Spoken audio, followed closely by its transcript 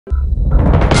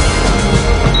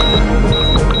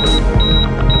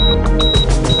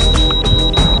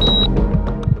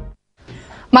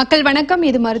மக்கள் வணக்கம்.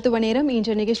 இது மருத்துவ நேரம்.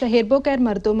 இன்று நிகழ்ச்சியில் ஹெர்போகேர்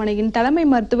மருத்துவமனையின் தலைமை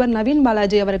மருத்துவர் நவீன்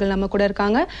பாலாஜி அவர்கள் நம்ம கூட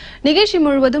இருக்காங்க. நிகழ்ச்சி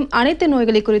முழுவதும் அனைத்து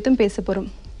நோய்களை குறித்தும் பேச போறோம்.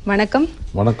 வணக்கம்.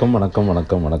 வணக்கம் வணக்கம்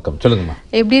வணக்கம் வணக்கம். சொல்லுங்கம்மா.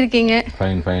 எப்படி இருக்கீங்க?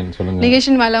 Fine fine. சொல்லுங்க.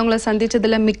 நிகழ்ச்சியின் மேல உங்களை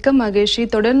சந்திச்சதுல மிக்க மகிழ்ச்சி.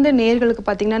 தொடர்ந்து நேயர்களுக்கு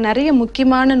பாத்தீங்கன்னா நிறைய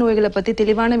முக்கியமான நோய்களை பத்தி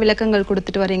தெளிவான விளக்கங்கள்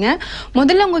கொடுத்துட்டு வரீங்க.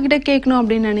 முதல்ல உங்ககிட்ட கேட்கணும்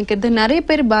அப்படின்னு நினைக்கிறது, நிறைய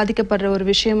பேர் பாதிக்கப்படுற ஒரு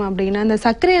விஷயம் அப்படின்னா இந்த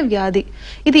சர்க்கரை வியாதி.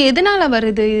 இது எதனால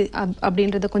வருது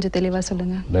அப்படின்றத கொஞ்சம் தெளிவா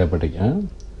சொல்லுங்க. டயபெட்டிக்.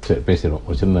 சரி, பேசிடுவோம்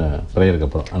ஒரு சின்ன பிரேயருக்கு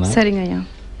அப்புறம். சரிங்க ஐயா.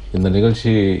 இந்த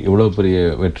நிகழ்ச்சி இவ்வளவு பெரிய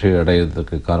வெற்றி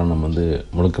அடைவதற்கு காரணம்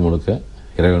முழுக்க முழுக்க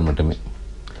இறைவன் மட்டுமே.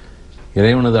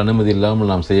 இறைவனது அனுமதி இல்லாமல்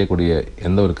நாம் செய்யக்கூடிய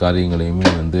எந்த ஒரு காரியங்களையுமே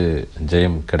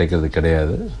ஜெயம் கிடைக்கிறது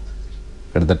கிடையாது.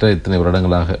 கிட்டத்தட்ட இத்தனை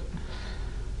வருடங்களாக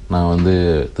நான்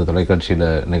தொலைக்காட்சியில்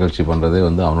நிகழ்ச்சி பண்ணுறதே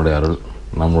அவனுடைய அருள்,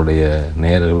 நம்மளுடைய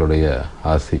நேயர்களுடைய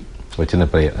ஆசி. ஒரு சின்ன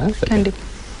பிரேயர். கண்டிப்பாக.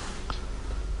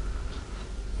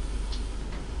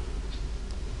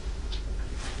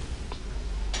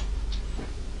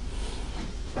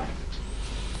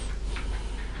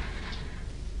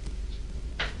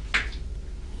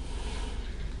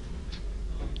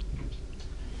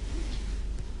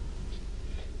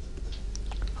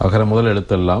 அகர முதல்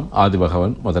எழுத்தெல்லாம் ஆதி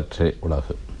பகவன் முதற்றே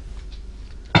உலகு.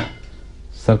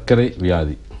 சர்க்கரை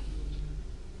வியாதி.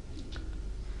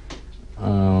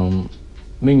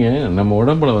 நீங்கள் நம்ம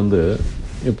உடம்புல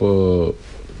இப்போது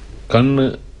கண்,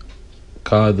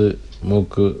 காது,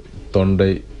 மூக்கு,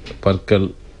 தொண்டை, பற்கள்,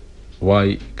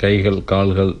 வாய், கைகள்,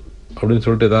 கால்கள் அப்படின்னு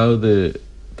சொல்லிட்டு ஏதாவது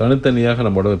தனித்தனியாக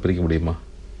நம்ம உடம்பை பிரிக்க முடியுமா?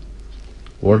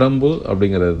 உடம்பு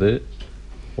அப்படிங்கிறது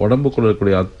உடம்புக்குள்ள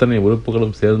இருக்கக்கூடிய அத்தனை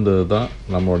உறுப்புகளும் சேர்ந்தது தான்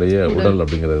நம்மளுடைய உடல்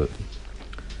அப்படிங்கிறது.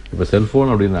 இப்போ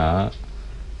செல்ஃபோன் அப்படின்னா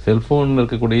செல்ஃபோன்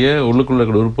இருக்கக்கூடிய உள்ளுக்குள்ள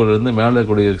இருக்கக்கூடிய உறுப்புலேருந்து மேலே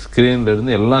இருக்கக்கூடிய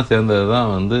ஸ்க்ரீன்லேருந்து எல்லாம் சேர்ந்தது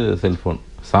தான் செல்ஃபோன்.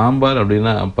 சாம்பார்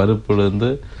அப்படின்னா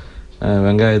பருப்புலேருந்து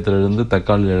வெங்காயத்துலேருந்து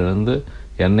தக்காளியிலேருந்து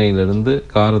எண்ணெயிலேருந்து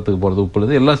காரத்துக்கு போகிறது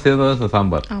உப்புலேருந்து எல்லாம் சேர்ந்ததான்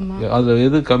சாம்பார். அதில்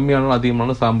எது கம்மியானாலும்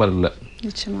அதிகமானாலும் சாம்பார் இல்லை.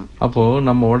 அப்போது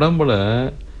நம்ம உடம்புல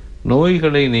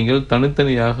நோய்களை நீங்கள்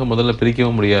தனித்தனியாக முதல்ல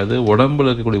பிரிக்கவும் முடியாது. உடம்புல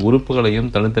இருக்கக்கூடிய உறுப்புகளையும்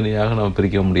தனித்தனியாக நம்ம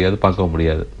பிரிக்கவும் முடியாது, பார்க்கவும்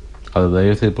முடியாது. அதை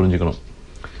தயவுசெய்து புரிஞ்சுக்கணும்.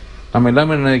 நம்ம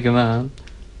எல்லாமே என்ன நினைக்கிறோன்னா,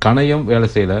 கணையம் வேலை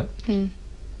செய்யலை,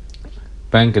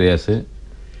 பேங்க்ரியாஸு,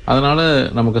 அதனால்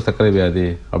நமக்கு சர்க்கரை வியாதி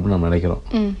அப்படின்னு நம்ம நினைக்கிறோம்.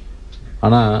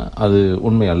 ஆனால் அது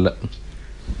உண்மை அல்ல.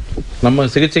 நம்ம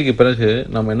சிகிச்சைக்கு பிறகு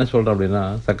நம்ம என்ன சொல்கிறோம் அப்படின்னா,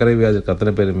 சர்க்கரை வியாதிக்கு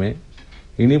அத்தனை பேருமே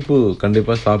இனிப்பு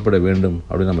கண்டிப்பாக சாப்பிட வேண்டும்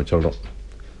அப்படின்னு நம்ம சொல்கிறோம்.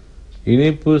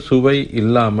 இனிப்பு சுவை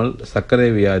இல்லாமல் சர்க்கரை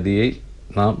வியாதியை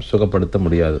நாம் சுகப்படுத்த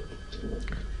முடியாது.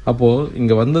 அப்போது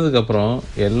இங்கே வந்ததுக்கப்புறம்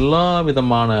எல்லா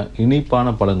விதமான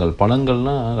இனிப்பான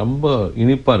பழங்கள்னால் ரொம்ப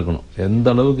இனிப்பாக இருக்கணும்.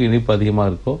 எந்த அளவுக்கு இனிப்பு அதிகமாக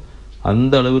இருக்கோ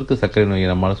அந்த அளவிற்கு சர்க்கரை நோயை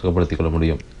நம்மளால் சுகப்படுத்திக் கொள்ள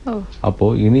முடியும்.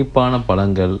 அப்போது இனிப்பான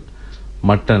பழங்கள்,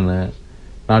 மட்டனு,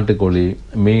 நாட்டுக்கோழி,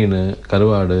 மீன்,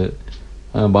 கருவாடு,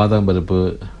 பாதாம் பருப்பு,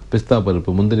 பிஸ்தா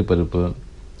பருப்பு, முந்திரி பருப்பு,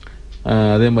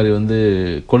 அதே மாதிரி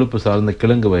கொழுப்பு சார்ந்த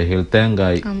கிழங்கு வகைகள்,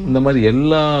 தேங்காய், இந்த மாதிரி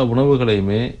எல்லா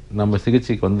உணவுகளையுமே நம்ம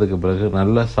சிகிச்சைக்கு வந்ததுக்கு பிறகு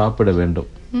நல்லா சாப்பிட வேண்டும்.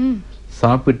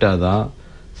 சாப்பிட்டாதான்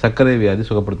சர்க்கரை வியாதி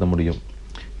சுகப்படுத்த முடியும்.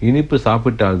 இனிப்பு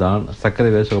சாப்பிட்டால்தான்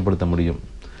சர்க்கரை வியாதி சுகப்படுத்த முடியும்.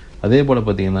 அதே போல்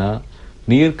பார்த்திங்கன்னா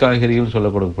நீர் காய்கறிகள்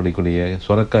சொல்லக்கூடக்கூடிய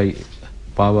சுரக்காய்,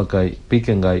 பாவக்காய்,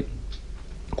 பீக்கங்காய்,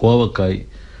 கோவக்காய்,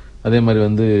 அதே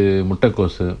மாதிரி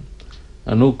முட்டைக்கோசு,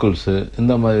 நூக்கல்ஸு,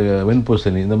 இந்த மாதிரி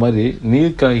வெண்பூசணி, இந்த மாதிரி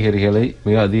நீர் காய்கறிகளை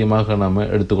மிக அதிகமாக நாம்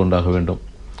எடுத்துக்கொண்டாக வேண்டும்.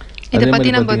 இதை பற்றி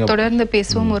நம்ம தொடர்ந்து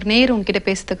பேசுவோம். ஒரு நேரம் உங்ககிட்ட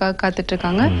பேசுறதுக்காக காத்துட்டு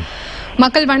இருக்காங்க.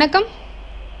 மக்கள் வணக்கம்.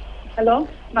 ஹலோ,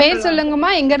 பேர் சொல்லுங்கம்மா.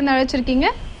 எங்க இருந்து அழைச்சிருக்கீங்க?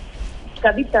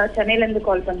 கவிதா, சென்னையில இருந்து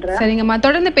கால் பண்றேன். சரிங்கம்மா,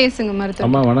 தொடர்ந்து பேசுங்க மருத்துவர்.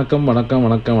 அம்மா வணக்கம் வணக்கம்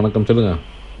வணக்கம் வணக்கம். சொல்லுங்க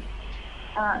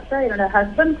சார். என்னோட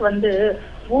ஹஸ்பண்ட்க்கு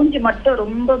மூஞ்சி மட்டும்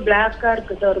ரொம்ப பிளாக்கா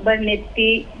இருக்கு சார். ரொம்ப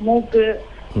நெத்தி, மூக்கு,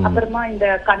 அப்புறமா இந்த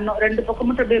கண்ணம் ரெண்டு பக்கம்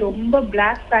மட்டும் அப்படியே ரொம்ப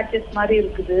பிளாக் பேச்சஸ் மாதிரி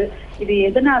இருக்குது. இது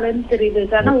எதனாலன்னு தெரியுது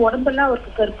சார். ஆனா உடம்பெல்லாம்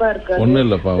அவருக்கு கருப்பா இருக்கு. ஒன்றும்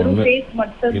இல்லைப்பா, ஒன்றும்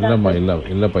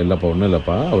இல்லைப்பா, ஒன்றும்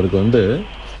இல்லைப்பா. அவருக்கு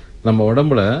நம்ம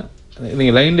உடம்புல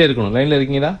நீங்கள் லைன்ல இருக்கணும். லைன்ல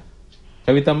இருக்கீங்களா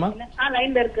கவிதாம்மா?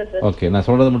 லைன்ல இருக்கு சார். ஓகே, நான்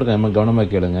சொல்றது மட்டும் நம்ம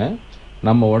கவனமாக கேளுங்க.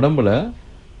 நம்ம உடம்புல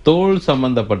தோல்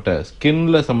சம்பந்தப்பட்ட,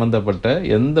 ஸ்கின்ல சம்பந்தப்பட்ட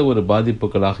எந்த ஒரு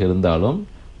பாதிப்புகளாக இருந்தாலும்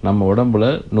நம்ம உடம்புல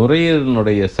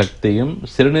நுரையீரலினுடைய சக்தியும்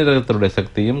சிறுநீரகத்தினுடைய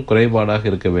சக்தியும் குறைபாடாக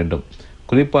இருக்க வேண்டும்.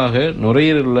 குறிப்பாக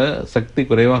நுரையீரலில் சக்தி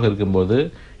குறைவாக இருக்கும்போது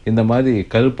இந்த மாதிரி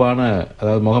கருப்பான,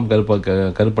 அதாவது முகம்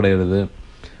கருப்படைகிறது,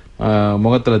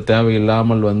 முகத்தில்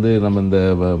தேவையில்லாமல் நம்ம இந்த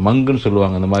மங்குன்னு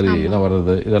சொல்லுவாங்க, இந்த மாதிரி எல்லாம்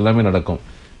வர்றது, இதெல்லாமே நடக்கும்.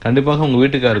 கண்டிப்பாக உங்க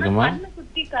வீட்டுக்காருக்குமா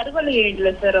கருவலியம் இல்ல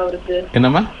சார் அவருக்கு?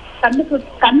 என்னம்மா?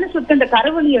 கண்ணு சுத்தி அந்த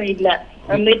கருவலியம் இல்ல,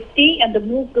 நெத்தி அந்த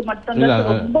மூக்கு மட்டும்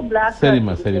ரொம்ப பிளாக்.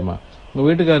 சரிம்மா சரிம்மா. உங்கள்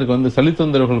வீட்டுக்காருக்கு சளி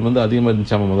தொந்தரவுகள் அதிகமாக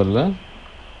இருந்துச்சாமா முதல்ல?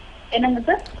 என்னங்க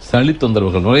சார்? சளி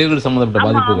தொந்தரவுகள், நுரையீரல் சம்பந்தப்பட்ட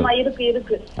பாதிப்புகள்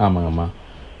இருக்கு. ஆமாங்கம்மா,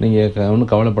 நீங்கள்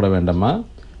ஒன்றும் கவலைப்பட வேண்டாம்மா.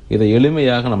 இதை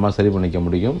எளிமையாக நம்ம சரி பண்ணிக்க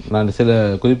முடியும். நான் சில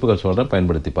குறிப்புகள் சொல்கிறேன்,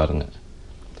 பயன்படுத்தி பாருங்கள்.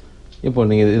 இப்போ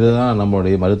நீங்கள் இதுதான்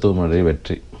நம்மளுடைய மருத்துவமனையுடைய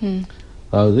வெற்றி.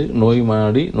 அதாவது நோய்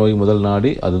நாடி, நோய் முதல்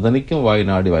நாடி, அது தணிக்கும் வாய்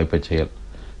நாடி வாய்ப்பை செயல்.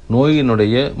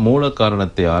 நோயினுடைய மூல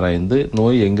காரணத்தை ஆராய்ந்து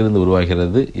நோய் எங்கிருந்து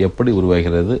உருவாகிறது, எப்படி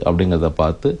உருவாகிறது அப்படிங்கிறத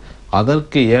பார்த்து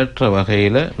அதற்கு ஏற்ற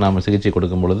வகையில் நாம் சிகிச்சை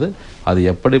கொடுக்கும் பொழுது அது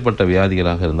எப்படிப்பட்ட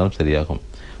வியாதிகளாக இருந்தாலும் சரியாகும்.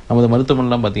 நமது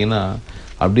மருத்துவமனைலாம் பார்த்திங்கன்னா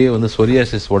அப்படியே வந்து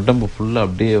சொரியாசிஸ் உடம்பு ஃபுல்லாக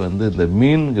அப்படியே வந்து இந்த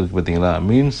மீன் இருக்குது பார்த்தீங்களா,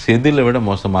 மீன் செதிலை விட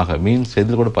மோசமாக, மீன்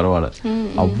செதில் கூட பரவாயில்ல,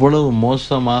 அவ்வளவு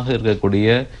மோசமாக இருக்கக்கூடிய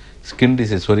ஸ்கின்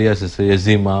டிசீஸ், சொரியாசிஸ்,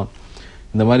 எசிமா,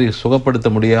 இந்த மாதிரி சுகப்படுத்த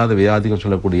முடியாத வியாதிகள்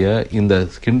சொல்லக்கூடிய இந்த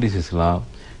ஸ்கின் டிசீஸ்லாம்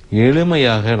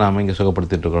எளிமையாக நாம் இங்கே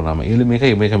சுகப்படுத்திட்டு இருக்கோம். நாம்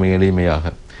மிக மிக எளிமையாக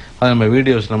அது நம்ம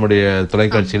வீடியோஸ் நம்முடைய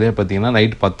தொலைக்காட்சியிலே பார்த்தீங்கன்னா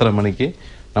நைட் 10:30 மணிக்கு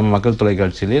நம்ம மக்கள்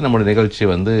தொலைக்காட்சியிலே நம்மளுடைய நிகழ்ச்சி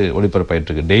வந்து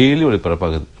ஒளிபரப்பாயிட்டுருக்கு. டெய்லி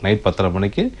ஒளிபரப்பாகுது. நைட் 10:30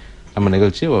 மணிக்கு நம்ம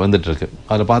நிகழ்ச்சி வந்துட்டுருக்கு.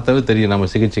 அதில் பார்த்தாவே தெரியும் நம்ம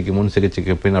சிகிச்சைக்கு முன்,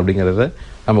 சிகிச்சைக்கு பின் அப்படிங்கிறத,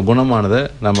 நம்ம குணமானதை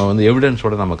நம்ம வந்து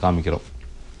எவிடன்ஸோடு நம்ம காமிக்கிறோம்.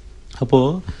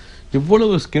 அப்போது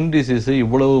இவ்வளவு ஸ்கின் டிசீஸு,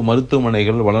 இவ்வளவு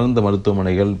மருத்துவமனைகள், வளர்ந்த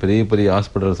மருத்துவமனைகள், பெரிய பெரிய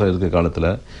ஹாஸ்பிட்டல்ஸாக இருக்கிற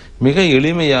காலத்தில் மிக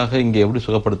எளிமையாக இங்கே எப்படி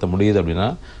சுகப்படுத்த முடியுது அப்படின்னா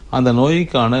அந்த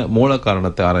நோய்க்கான மூல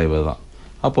காரணத்தை ஆராய்வது தான்.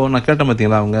 அப்போது நான் கேட்டேன்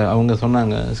பார்த்தீங்களா, அவங்க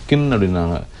சொன்னாங்க ஸ்கின்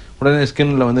அப்படின்னாங்க. உடனே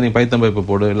ஸ்கின்னில் வந்து நீ பைத்தம்பருப்பு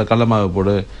போடு, இல்லை கடலமாவு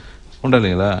போடு, உண்டா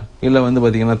இல்லைங்களா, இல்லை வந்து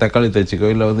பார்த்தீங்கன்னா தக்காளி தேய்ச்சிக்கோ,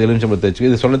 இல்லை வந்து எலுமிச்சம்பழம் தேய்ச்சிக்கோ,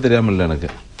 இது சொல்ல தெரியாமல் இல்லை எனக்கு.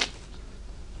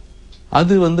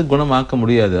 அது வந்து குணமாக்க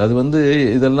முடியாது. அது வந்து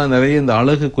இதெல்லாம் நிறைய இந்த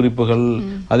அழகு குறிப்புகள்,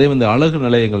 அதே வந்து அழகு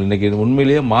நிலையங்கள். இன்றைக்கி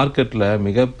உண்மையிலேயே மார்க்கெட்டில்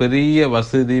மிகப்பெரிய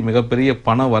வசதி, மிகப்பெரிய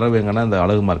பணம் வரவேங்கன்னா இந்த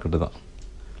அழகு மார்க்கெட்டு தான்.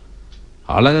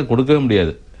 அழகை கொடுக்கவே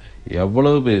முடியாது.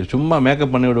 எவ்வளவு சும்மா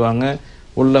மேக்கப் பண்ணி விடுவாங்க.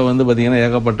 உள்ளே வந்து பார்த்திங்கன்னா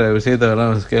ஏகப்பட்ட விஷயத்தெல்லாம்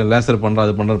லேசர் பண்ணுற,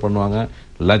 அது பண்ணுவாங்க.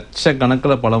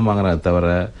 லட்சக்கணக்கில் பணம் வாங்குறாங்க தவிர,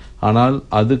 ஆனால்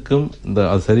அதுக்கும்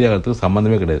அது சரியாகிறதுக்கு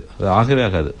சம்மந்தமே கிடையாது. அது ஆகவே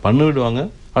ஆகாது. பண்ணி விடுவாங்க,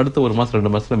 அடுத்த 1 மாதம்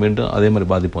 2 மாதத்தில் மீண்டும் அதே மாதிரி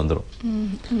பாதிப்பு வந்துடும்.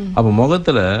 அப்போ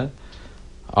முகத்தில்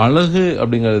அழகு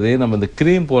அப்படிங்கிறதே நம்ம இந்த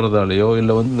க்ரீம் போடுறதாலேயோ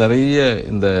இல்லை வந்து நிறைய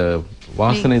இந்த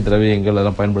வாசனை திரவியங்கள்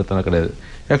அதெல்லாம் பயன்படுத்தினா கிடையாது.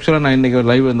 ஆக்சுவலாக நான் இன்றைக்கி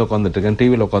லைவ் வந்து உட்காந்துட்ருக்கேன்,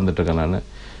 டிவியில் உட்காந்துட்ருக்கேன். நான்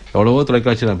எவ்வளவோ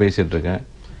தொலைக்காட்சி நான் பேசிகிட்டு இருக்கேன்.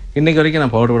 இன்றைக்கி வரைக்கும்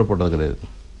நான் பவுடர் கூட போட்டது கிடையாது.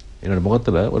 என்னோடய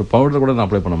முகத்தில் ஒரு பவுடர் கூட நான்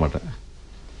அப்ளை பண்ண மாட்டேன்.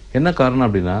 என்ன காரணம்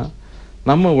அப்படின்னா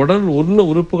நம்ம உடல் உள்ள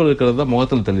உறுப்புகள் இருக்கிறது தான்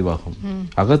முகத்தில் தெளிவாகும்.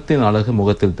 அகத்தின் அழகு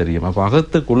முகத்தில் தெரியும். அப்போ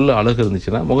அகத்துக்குள்ள அழகு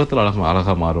இருந்துச்சுன்னா முகத்தில்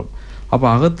அழகாக மாறும். அப்போ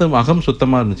அகம்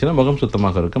சுத்தமாக இருந்துச்சுன்னா முகம்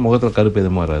சுத்தமாக இருக்கும், முகத்தில் கருப்பு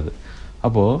எதுவும் வராது.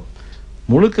 அப்போது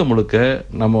முழுக்க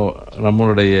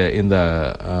நம்மளுடைய இந்த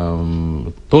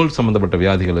தோல் சம்பந்தப்பட்ட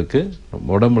வியாதிகளுக்கு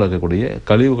உடம்புல இருக்கக்கூடிய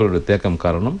கழிவுகளுடைய தேக்கம்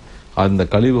காரணம். அந்த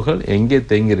கழிவுகள் எங்கே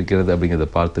தேங்கி இருக்கிறது அப்படிங்கிறத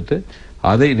பார்த்துட்டு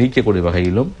அதை நீக்கக்கூடிய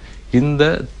வகையிலும் இந்த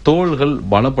தோள்கள்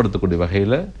பலப்படுத்தக்கூடிய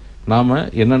வகையில் நாம்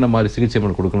என்னென்ன மாதிரி சிகிச்சை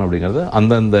கொடுக்கணும் அப்படிங்கிறத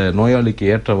அந்தந்த நோயாளிக்கு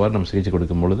ஏற்றவாறு நம்ம சிகிச்சை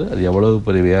கொடுக்கும் பொழுது அது எவ்வளவு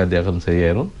பெரிய வியாதியாக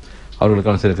சரியாயிரும்.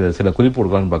 அவர்களுக்கான சில குறிப்பு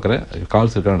கொடுக்கலான்னு பார்க்குறேன்.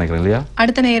 கால்ஸ் இருக்கான்னு நினைக்கிறேன் இல்லையா?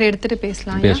 அடுத்த நேரம் எடுத்துட்டு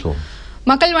பேசுவோம்.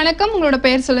 மக்கள் வணக்கம், உங்களோட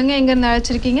பெயர் சொல்லுங்க, எங்க இருந்து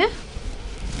அழைச்சிருக்கீங்க?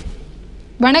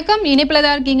 வணக்கம், இணைப்புல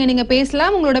தான் இருக்கீங்க, நீங்க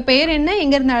பேசலாம். உங்களோட பெயர் என்ன,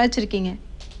 எங்க இருந்து அழைச்சிருக்கீங்க?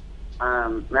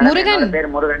 முருகன்.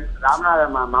 முருகன்,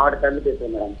 ராமநாதபுரம் மாவட்டத்துல இருந்து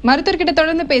பேசுறேன் மேடம். மருத்துவர் கிட்ட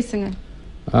தொடர்ந்து பேசுங்க.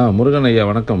 முருகன் ஐயா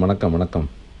வணக்கம். வணக்கம் வணக்கம்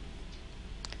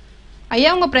ஐயா,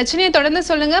 உங்க பிரச்சனையை தொடர்ந்து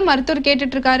சொல்லுங்க, மருத்துவர்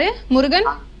கேட்டுட்டு இருக்காரு. முருகன்.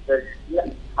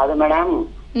 அது மேடம்.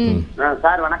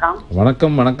 சார் வணக்கம்.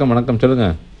 வணக்கம் வணக்கம் வணக்கம் சொல்லுங்க.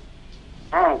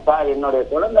 சார், என்னுடைய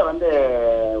குழந்தை வந்து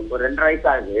ஒரு 2.5 வயசு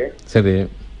ஆகுது. சரி.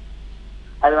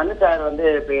 அது வந்து சார் வந்து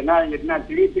இப்ப என்ன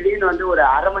திடீர்னு வந்து ஒரு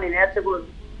 1/2 மணி நேரத்துக்கு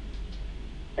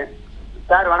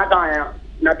சார் வணக்கம்,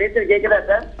 நான் பேசுறது கேக்குதா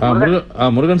சார்?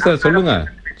 முருகன் சார் சொல்லுங்க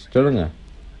சொல்லுங்க.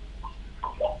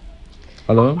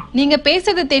 ஹலோ, நீங்க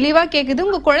பேசுறது தெளிவா கேக்குது.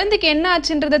 உங்க குழந்தைக்கு என்ன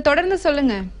ஆச்சுன்றத தொடர்ந்து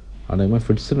சொல்லுங்க. அடேமா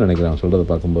ஃபிட்ஸ்னு நினைக்கிறேன் சொல்றத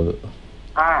பாக்கும்போது.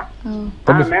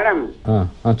 மேடம்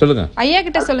சொல்லுங்க. ஐயா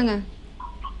கிட்ட சொல்லுங்க.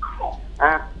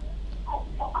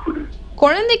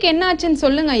 குழந்தைக்கு என்ன ஆச்சுன்னு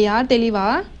சொல்லுங்க ஐயா தெளிவா.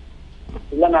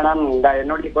 இல்ல மேடம்,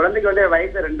 என்னுடைய குழந்தைக்கு வந்து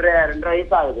வயசு 2.5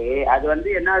 வயசு ஆகுது. அது வந்து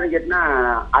என்ன ஆகுது கேட்டா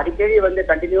அடிக்கடி வந்து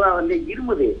கண்டினியூவா வந்து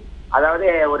இருமுது. அதாவது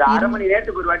ஒரு 1/2 மணி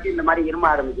நேரத்துக்கு ஒரு வாட்டி இந்த மாதிரி இரும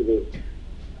ஆரம்பிக்குது.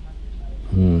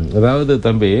 அதாவது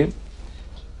தம்பி,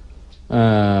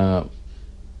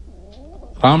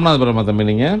 ராமநாதபுரமா தம்பி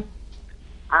நீங்க?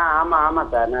 ஆமா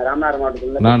சார், நான் ராமநாதபுரம்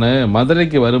மாவட்டத்துல. நான்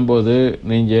மதுரைக்கு வரும்போது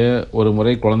நீங்க ஒரு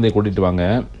முறை குழந்தைய கூட்டிட்டு வாங்க.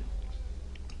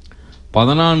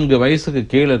 14 வயசுக்கு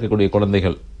கீழே இருக்கக்கூடிய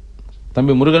குழந்தைகள்.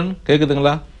 தம்பி முருகன்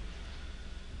கேக்குதுங்களா?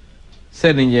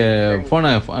 சரி, நீங்க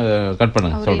போனை கட்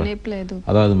பண்ணுங்க, சொல்றேன்.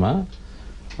 அதாவதுமா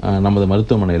நமது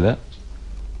மருத்துவமனையில்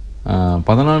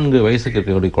 14 வயசுக்கு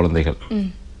இருக்கக்கூடிய குழந்தைகள்,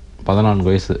 14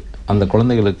 வயசு அந்த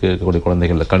குழந்தைகளுக்கு இருக்கக்கூடிய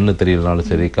குழந்தைகள் கண்ணு தெரியலனாலும்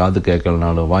சரி, காது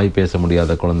கேட்கலனாலும், வாய் பேச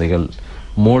முடியாத குழந்தைகள்,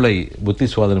 மூளை புத்தி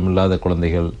சுவாதனம் இல்லாத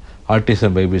குழந்தைகள்,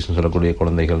 ஆட்டிசம் பேபிஸ்ன்னு சொல்லக்கூடிய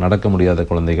குழந்தைகள், நடக்க முடியாத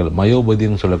குழந்தைகள்,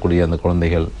 மயோபதின்னு சொல்லக்கூடிய அந்த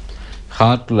குழந்தைகள்,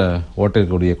 ஹார்ட்டில்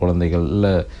ஓட்டக்கூடிய குழந்தைகள்,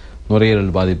 இல்லை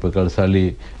நுரையீரல் பாதிப்புகள், சளி,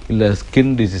 இல்லை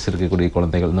ஸ்கின் டிசீஸ் இருக்கக்கூடிய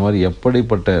குழந்தைகள், இந்த மாதிரி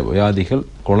எப்படிப்பட்ட வியாதிகள்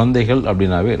குழந்தைகள்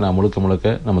அப்படின்னாவே நான்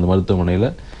முழுக்க நமது மருத்துவமனையில்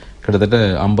கிட்டத்தட்ட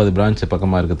 50 பிரான்ச்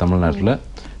பக்கமாக இருக்குது தமிழ்நாட்டில்.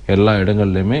 எல்லா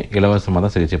இடங்கள்லையுமே இலவசமாக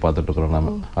தான் சிகிச்சை பார்த்துட்ருக்குறோம்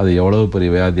நம்ம. அது எவ்வளவு பெரிய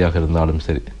வியாதியாக இருந்தாலும்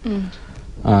சரி.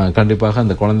 கண்டிப்பாக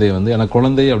அந்த குழந்தைய வந்து எனக்கு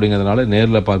குழந்தை அப்படிங்கிறதுனால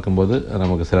நேரில் பார்க்கும்போது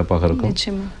நமக்கு சிறப்பாக இருக்கும்.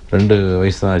 2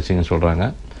 வயசு தான் ஆச்சுங்கன்னு சொல்கிறாங்க.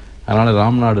 அதனால்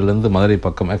ராம்நாடுலேருந்து மதுரை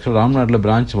பக்கம், ஆக்சுவலாக ராம்நாட்டில்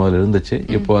பிரான்ச் முதல்ல இருந்துச்சு,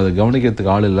 இப்போ அதை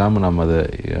கவனிக்கிறதுக்கு ஆள் இல்லாமல் நம்ம அதை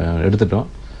எடுத்துட்டோம்.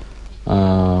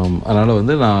 அதனால்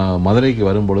வந்து நான் மதுரைக்கு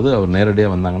வரும்பொழுது அவர்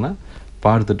நேரடியாக வந்தாங்கன்னா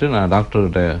பார்த்துட்டு நான்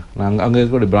டாக்டர்கிட்ட, நாங்கள் அங்கே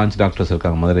இருக்கக்கூடிய பிரான்ச் டாக்டர்ஸ்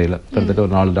இருக்காங்க மதுரையில், கிட்டத்தட்ட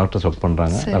ஒரு 4 டாக்டர்ஸ் ஒர்க்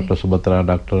பண்ணுறாங்க. டாக்டர் சுபத்ரா,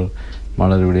 டாக்டர்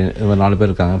மலர்விடி, இந்த 4 பேர்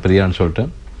இருக்காங்க, பிரியான்னு சொல்லிட்டு.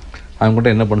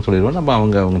 அவங்ககிட்ட என்ன பண்ண சொல்லிடுவோம், நம்ம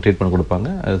அவங்க ட்ரீட்மெண்ட் கொடுப்பாங்க,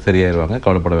 அது சரியாயிருவாங்க,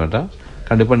 கவலைப்பட வேண்டாம்.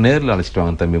 கண்டிப்பாக நேரில் அழைச்சிட்டு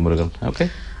வாங்க தம்பி முருகன். ஓகே,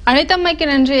 அழைத்தம்மைக்கு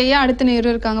நன்றி ஐயா. அடுத்த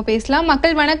நேரம் இருக்காங்க, பேசலாம்.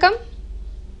 மக்கள் வணக்கம்.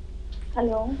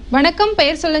 ஹலோ வணக்கம்,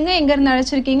 பெயர் சொல்லுங்க, எங்க இருந்து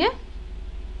அழைச்சிருக்கீங்க?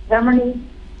 ரமணி.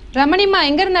 ரமணிமா,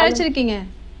 எங்க இருந்து அழைச்சிருக்கீங்க?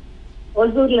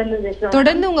 ஒசூர்ல இருந்து பேசுறோம்.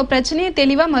 தொடர்ந்து உங்க பிரச்சனையை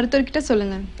தெளிவா மருத்துவர்கிட்ட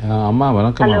சொல்லுங்க. அம்மா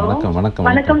வணக்கம். வணக்கம்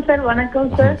வணக்கம் சார். வணக்கம்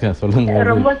சார், சொல்லுங்க.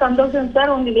 ரொம்ப சந்தோஷம்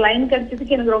சார், உங்களுக்கு லைன்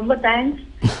கிடைச்சதுக்கு எனக்கு ரொம்ப தேங்க்ஸ்.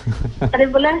 அதே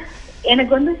போல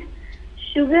எனக்கு வந்து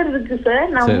சுகர் இருக்கு சார்.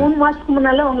 நான் 3 மாசத்துக்கு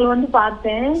முன்னால உங்களை வந்து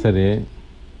பார்த்தேன். சரி.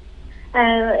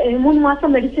 3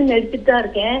 மாசம் மெடிசன் எடுத்துட்டு தான்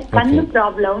இருக்கேன். கண்ணு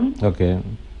ப்ராப்ளம். ஓகே.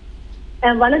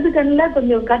 வலது கண்ணுல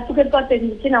கொஞ்சம் கருப்பு கருப்பா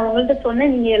தெரிஞ்சிச்சு. நான் உங்கள்ட்ட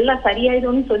சொன்னேன், நீங்க எல்லாம்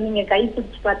சரியாயிடும்னு சொன்னீங்க கை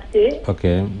பிடிச்சு பார்த்துட்டு.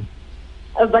 ஓகே.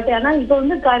 பட் ஆனா இப்ப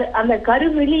வந்து அந்த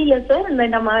கருவெளியில சார் இந்த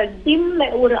நம்ம டிம்ல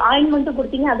ஒரு ஆயின்மெண்ட்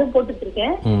கொடுத்தீங்க, அதை போட்டுட்டு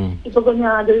இருக்கேன். இப்ப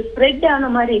கொஞ்சம் அது ஸ்ப்ரெட் ஆன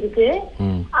மாதிரி இருக்கு.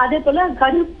 அதே போல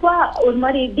கருப்பா ஒரு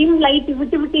மாதிரி டிம் லைட்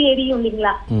விட்டு விட்டு எரியும்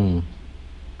இல்லைங்களா,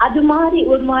 அது மாதிரி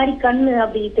ஒரு மாதிரி கண்ணு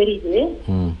அப்படி தெரியுது.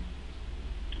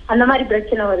 அந்த மாதிரி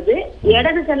பிரச்சனை வருது.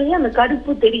 இடது கண்ணுலயே அந்த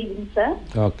கருப்பு தெரியுதுங்க சார்.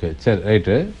 ஓகே, சரி,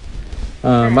 ரைட்டு.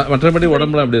 மற்றபடி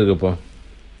உடம்புலாம் எப்படி இருக்கு இப்போ?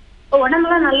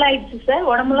 உடம்புலாம் நல்லா ஆயிடுச்சு சார்.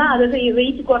 உடம்புலாம் அதாவது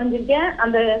வெயிட் குறைஞ்சிருக்கேன்.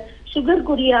 அந்த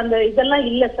சுகருக்குரிய அந்த இதெல்லாம்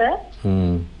இல்ல சார்.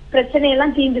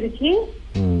 பிரச்சனையெல்லாம் தீந்துருச்சு.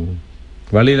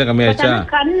 வலியெல்லாம் கம்மியாயிடுச்சா?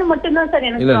 கண்ணு மட்டும் தான் சார்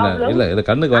எனக்கு ப்ராப்ளம். இல்ல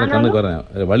கண்ணுக்கு வரேன்.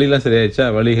 வலியெல்லாம் சரியாயிடுச்சா?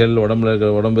 வலிகள், உடம்புல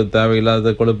இருக்க உடம்பு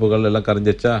தேவையில்லாத கொழுப்புகள் எல்லாம்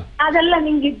கரைஞ்சிச்சா? அதெல்லாம்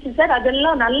நீங்கிடுச்சு சார்.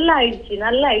 அதெல்லாம் நல்லா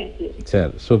ஆயிடுச்சு.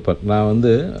 சரி, சூப்பர். நான்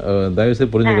வந்து தயவு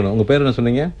செய்து புரிஞ்சுக்கணும், உங்க பேர் என்ன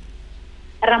சொன்னீங்க?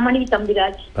 ரமணி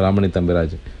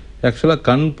தம்பிராஜ். ஆக்சுவலாக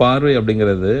கண் பார்வை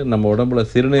அப்படிங்கிறது நம்ம உடம்புல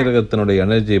சிறுநீரகத்தினுடைய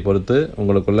எனர்ஜியை பொறுத்து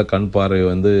உங்களுக்குள்ள கண் பார்வை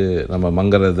வந்து நம்ம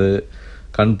மங்கிறது,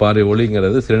 கண் பார்வை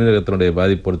ஒளிங்கிறது சிறுநீரகத்தினுடைய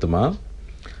பாதிப்பு பொறுத்துமா.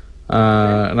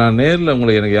 நான் நேரில்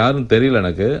உங்களுக்கு எனக்கு யாரும் தெரியல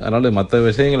எனக்கு, அதனால் மற்ற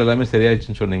விஷயங்கள் எல்லாமே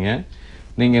சரியாயிடுச்சுன்னு சொன்னீங்க.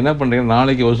 நீங்கள் என்ன பண்ணுறீங்க,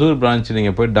 நாளைக்கு ஒசூர் பிரான்ச்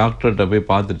நீங்கள் போய் டாக்டர்கிட்ட போய்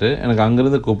பார்த்துட்டு எனக்கு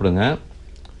அங்கேருந்து கூப்பிடுங்க.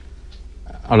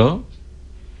 ஹலோ,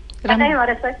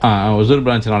 ஒசூர்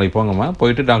பிரான்ச் நாளைக்கு போங்கம்மா.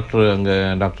 போயிட்டு டாக்டர் அங்கே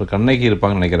டாக்டர் கண்ணைக்கு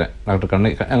இருப்பாங்கன்னு நினைக்கிறேன். டாக்டர்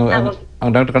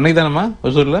கண்ணைக்கு தானேம்மா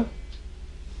ஒசூரில்?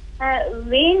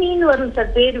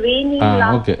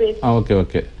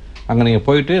 ஓகே. அங்கே நீங்கள்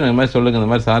போயிட்டு இந்த மாதிரி சொல்லுங்கள்,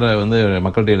 இந்த மாதிரி சாரை வந்து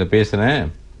மக்கள் டிவியில் பேசுகிறேன்,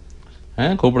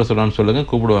 கூப்பிட சொல்லலாம்னு சொல்லுங்கள்.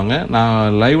 கூப்பிடுவாங்க.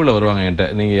 நான் லைவில் வருவாங்க என்கிட்ட.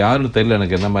 நீங்கள் யாருன்னு தெரியல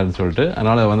எனக்கு என்ன மாதிரின்னு சொல்லிட்டு,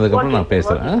 அதனால் வந்ததுக்கப்புறம் நான்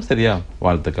பேசுகிறேன். சரியா?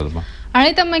 வாழ்த்துக்கள்மா.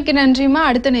 அழைத்தம்மைக்கு நன்றிம்மா.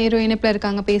 அடுத்த நேரம் இணைப்பில்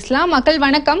இருக்காங்க, பேசலாம். மக்கள்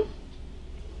வணக்கம்.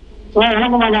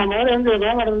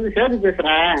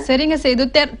 சரிங்க சேது,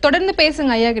 தொடர்ந்து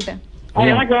பேசுங்க ஐயா கிட்ட.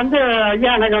 எனக்கு வந்து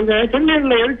ஐயா, எனக்கு வந்து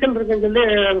சிறுநீர்ல எரிச்சல் இருக்குன்னு சொல்லி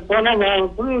போனா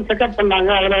ஃபுல் செக்அப் பண்ணாங்க.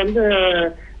 அதுல வந்து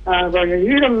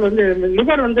ஈரல் வந்து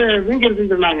லிவர் வந்து வீங்கி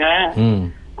இருக்குன்னு சொன்னாங்க.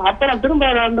 அப்புறம்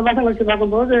திரும்ப 2 மாசம் கழிச்சு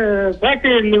பார்க்கும்போது ஃபேட்டி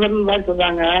லிவர்னு மாதிரி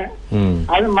சொல்றாங்க.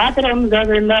 அது மாத்திரை வந்து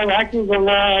தேவையில்லை, வாக்கிங்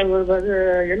போங்க,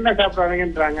 என்ன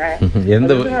சாப்பிடாதீங்கன்றாங்க.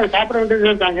 சாப்பிட வேண்டியது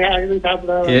இருக்காங்க, எதுவும்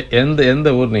சாப்பிட.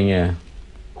 எந்த ஊர் நீங்க?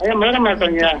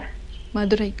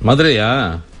 மதுரையா?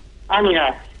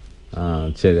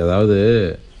 சரி. அதாவது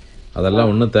அதெல்லாம்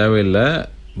ஒன்றும் தேவையில்லை.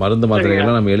 மருந்து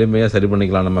மாத்திரைகள்லாம் நம்ம எளிமையாக சரி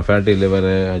பண்ணிக்கலாம். நம்ம ஃபேட்டி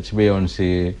லிவர், HbA1c,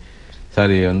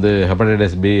 சாரி வந்து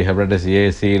ஹெப்படைட்டிஸ் B, ஹெப்படைட்டிஸ் A,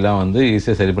 C-லாம் வந்து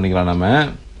ஈஸியாக சரி பண்ணிக்கலாம் நம்ம.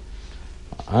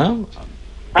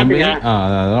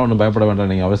 அதெல்லாம் ஒன்றும் பயப்பட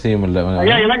வேண்டாம், நீங்கள் அவசியம் இல்லை.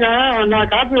 எனக்கு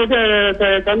நான் காப்பி வந்து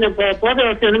கொஞ்சம் போதை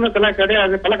வச்சு எதுவுமே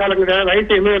கிடையாது, பல காலம் கிடையாது,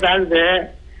 வயசு 70 ஆகுது.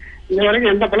 இந்த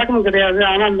வரைக்கும் எந்த பழக்கமும் கிடையாது.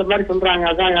 ஆனா இந்த மாதிரி சொல்றாங்க,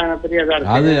 அதான் பெரியதா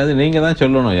இருக்கு. அது நீங்க தான்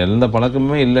சொல்லணும். எந்த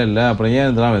பழக்கமுமே இல்ல. அப்புறம் ஏன்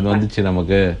இதெல்லாம் வந்துச்சு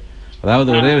நமக்கு? அதாவது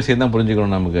ஒரே விஷயம் தான்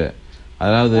புரிஞ்சுக்கணும் நமக்கு.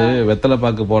 அதாவது வெத்தலை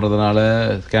பாக்கு போடுறதுனால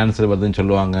கேன்சர் வருதுன்னு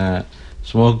சொல்லுவாங்க,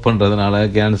 ஸ்மோக் பண்றதுனால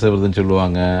கேன்சர் வருதுன்னு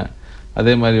சொல்லுவாங்க,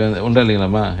 அதே மாதிரி வந்து உண்டா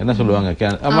இல்லைங்களாம்மா, என்ன சொல்லுவாங்க,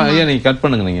 ஆமாம் ஐயா நீங்கள் கட்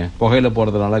பண்ணுங்க, நீங்கள் புகையில்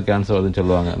போகிறதுனால கேன்சர் வருதுன்னு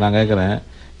சொல்லுவாங்க. நான் கேட்குறேன்,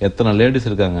 எத்தனை லேடிஸ்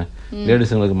இருக்காங்க,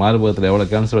 லேடிஸுங்களுக்கு மார்பகத்தில் எவ்வளோ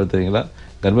கேன்சர் வருது தெரியுங்களா,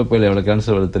 கர்ப்பப்பையில் எவ்வளோ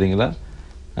கேன்சர் வருது தெரியுங்களா?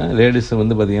 லேடிஸ்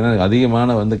வந்து பார்த்திங்கன்னா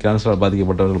அதிகமான வந்து கேன்சரால்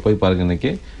பாதிக்கப்பட்டவர்கள் போய் பாருங்கள்.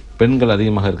 இன்றைக்கி பெண்கள்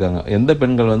அதிகமாக இருக்காங்க. எந்த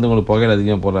பெண்கள் வந்து உங்களுக்கு புகையில்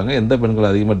அதிகமாக போடுறாங்க, எந்த பெண்கள்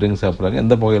அதிகமாக ட்ரிங்க்ஸ் சாப்பிட்றாங்க,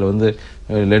 எந்த புகையில் வந்து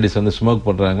லேடிஸ் வந்து ஸ்மோக்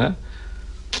பண்ணுறாங்க,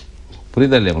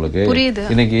 புரியுதா இல்லையா உங்களுக்கு?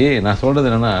 இன்னைக்கு நான் சொல்கிறது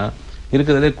என்னென்னா,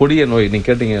 இருக்கிறதுலே கொடிய நோய் நீங்கள்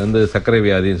கேட்டீங்க வந்து சர்க்கரை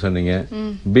வியாதின்னு சொன்னீங்க,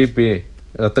 பிபி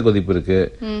ரத்த கொதிப்பு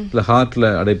இருக்குது, இல்லை ஹார்ட்டில்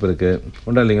அடைப்பு இருக்குது,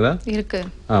 உண்டா இல்லைங்களா? இருக்குது.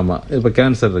 ஆமாம், இப்போ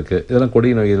கேன்சர் இருக்குது. இதெல்லாம்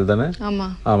கொடிய நோய்கள் தானே?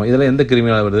 ஆமாம். இதெல்லாம் எந்த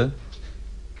கிருமியால் வருது?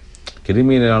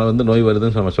 கிருமியினால் வந்து நோய்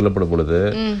வருதுன்னு நம்ம சொல்லப்படும் பொழுது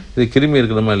இது கிருமி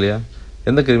இருக்கணுமா இல்லையா?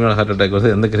 எந்த கிருமியால் ஹார்ட் அட்டாக் வருது,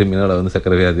 எந்த கிருமியால் வந்து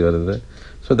சர்க்கரை வியாதி வருது?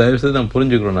 ஸோ தயவுசெய்து நம்ம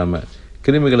புரிஞ்சுக்கணும், நம்ம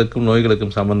கிருமிகளுக்கும்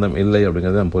நோய்களுக்கும் சம்பந்தம் இல்லை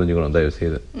அப்படிங்கிறத நம்ம புரிஞ்சுக்கணும்.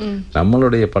 தயவுசெய்து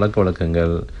நம்மளுடைய பழக்க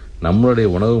வழக்கங்கள், நம்மளுடைய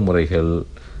உணவு முறைகள்,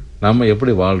 நம்ம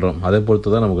எப்படி வாழ்கிறோம் அதை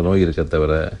பொறுத்து தான் நமக்கு நோய் இருக்க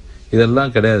தவிர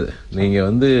இதெல்லாம் கிடையாது. நீங்கள்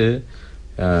வந்து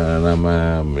நம்ம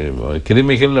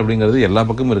கிருமிகள் அப்படிங்கிறது எல்லா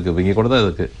பக்கமும் இருக்குது, இங்கே கூட தான்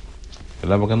இருக்குது,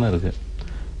 எல்லா பக்கம் தான் இருக்குது.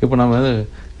 இப்போ நம்ம வந்து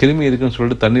கிருமி இருக்குன்னு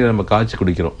சொல்லிட்டு தண்ணீரை நம்ம காய்ச்சி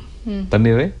குடிக்கிறோம்,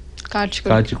 தண்ணீரை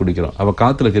காய்ச்சி குடிக்கிறோம். அப்போ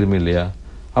காற்றுல கிருமி இல்லையா?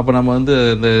 அப்போ நம்ம வந்து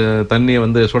இந்த தண்ணியை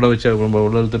வந்து சுட வச்சு நம்ம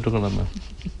உள்ள இழுத்துட்டுருக்கோம். நம்ம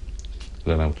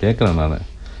இல்லை, நான் கேட்குறேன், நான்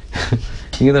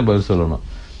இங்கே தான் பதில் சொல்லணும்.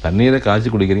 தண்ணீரை காய்ச்சி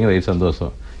குடிக்கிறீங்க, ரைட்,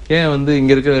 சந்தோஷம். ஏன் வந்து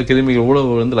இங்கே இருக்கிற கிருமிகள் இவ்வளோ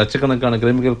வந்து லட்சக்கணக்கான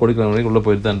கிருமிகள் கொடுக்குற உள்ளே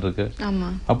போயிட்டு தான் இருக்கு.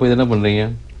 அப்போ இது என்ன பண்ணுறீங்க?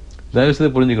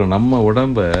 தயவுசெய்து புரிஞ்சுக்கணும், நம்ம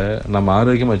உடம்பை நம்ம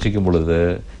ஆரோக்கியமாக வச்சுக்கும் பொழுது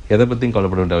எதை பற்றியும்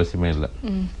கவலைப்பட வேண்டிய அவசியமே இல்லை.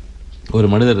 ஒரு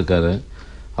மனிதர் இருக்கார்,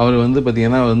 அவர் வந்து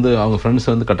பார்த்திங்கன்னா வந்து அவங்க ஃப்ரெண்ட்ஸை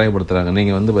வந்து கட்டாயப்படுத்துகிறாங்க,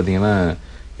 நீங்கள் வந்து பார்த்திங்கன்னா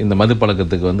இந்த மது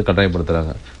பழக்கத்துக்கு வந்து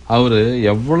கட்டாயப்படுத்துகிறாங்க. அவர்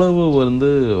எவ்வளவு வந்து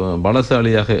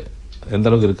பலசாலியாக எந்த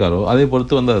அளவுக்கு இருக்காரோ அதை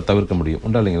பொறுத்து வந்து அதை தவிர்க்க முடியும்,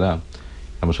 உண்டா இல்லைங்களா?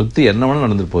 நம்ம சுற்றி என்ன வேணாலும்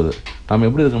நடந்துட்டு போகுது, நம்ம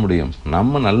எப்படி இருக்க முடியும்?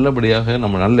 நம்ம நல்லபடியாக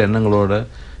நம்ம நல்ல எண்ணங்களோட,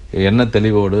 எண்ண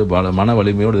தெளிவோடு, மன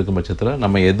வலிமையோடு இருக்கும் பட்சத்தில்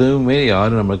நம்ம எதுவுமே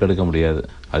யாரும் நம்மளுக்கு எடுக்க முடியாது.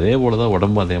 அதே போல் தான்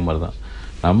உடம்பும் அதே மாதிரி தான்.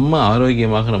 நம்ம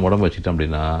ஆரோக்கியமாக நம்ம உடம்பு வச்சுட்டோம்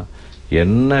அப்படின்னா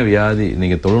என்ன வியாதி,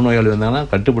 நீங்கள் தொழுநோயாளி வந்தாங்கன்னா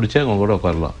கட்டுப்பிடிச்சே அவங்க கூட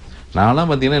உட்காரலாம். நான்லாம்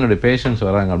பார்த்தீங்கன்னா என்னுடைய பேஷண்ட்ஸ்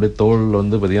வராங்க, அப்படியே தோல்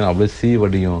வந்து பார்த்திங்கன்னா அப்படியே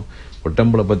சீவடியும்,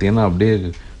 உடம்புல பார்த்திங்கன்னா அப்படியே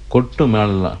கொட்டு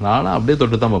மேலாம். நானும் அப்படியே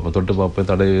தொட்டு தான் பார்ப்பேன், தொட்டு பார்ப்பேன்,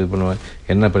 தடவி பண்ணுவேன்,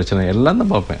 என்ன பிரச்சனை எல்லாம்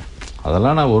தான் பார்ப்பேன்.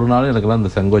 அதெல்லாம் நான் ஒரு நாள் எனக்கெல்லாம்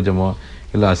இந்த சங்கோஜமோ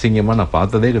இல்லை அசிங்கமாக நான்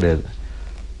பார்த்ததே கிடையாது.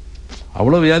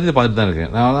 அவ்வளோ வியாதியை பார்த்துட்டு தான்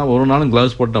இருக்கேன். நான் ஒரு நாளும்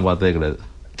க்ளவுஸ் போட்டு நான் பார்த்ததே கிடையாது.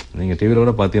 நீங்கள் டிவியில்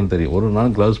கூட பார்த்தீங்கன்னு தெரியும், ஒரு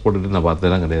நாளும் க்ளவுஸ் போட்டுட்டு நான்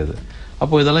பார்த்ததெல்லாம் கிடையாது.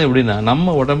 அப்போது இதெல்லாம் எப்படின்னா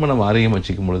நம்ம உடம்பை நம்ம ஆரோக்கியம்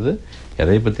வச்சுக்கும் பொழுது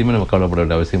எதை பற்றியுமே நம்ம கவலைப்பட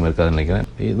வேண்டிய அவசியம் இருக்காதுன்னு நினைக்கிறேன்.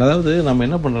 அதாவது நம்ம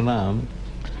என்ன பண்ணுறோன்னா,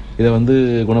 இதை வந்து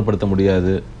குணப்படுத்த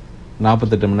முடியாது,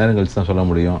 48 மணி நேரம் கழிச்சு தான் சொல்ல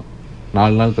முடியும்,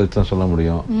 4 நாள் கழிச்சு தான் சொல்ல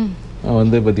முடியும்,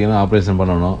 வந்து பார்த்திங்கன்னா ஆப்ரேஷன்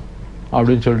பண்ணணும்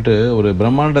அப்படின்னு சொல்லிட்டு ஒரு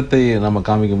பிரம்மாண்டத்தை நம்ம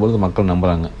காமிக்கும்பொழுது மக்கள்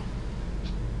நம்புகிறாங்க,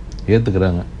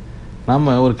 ஏற்றுக்கிறாங்க.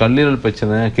 நம்ம ஒரு கல்லீரல்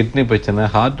பிரச்சனை, கிட்னி பிரச்சனை,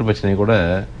 ஹார்ட் பிரச்சனை கூட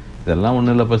இதெல்லாம்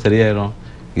ஒன்றும் இல்லைப்பா சரியாயிடும்,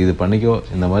 இது பண்ணிக்கோ,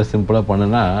 இந்த மாதிரி சிம்பிளாக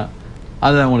பண்ணுனா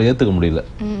அதை அவங்களை ஏற்றுக்க முடியல.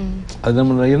 அது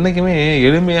நம்ம என்றைக்குமே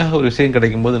எளிமையாக ஒரு விஷயம்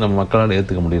கிடைக்கும்போது நம்ம மக்களால்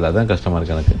ஏற்றுக்க முடியல, அதுதான் கஷ்டமாக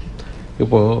இருக்குது எனக்கு.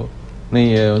 இப்போது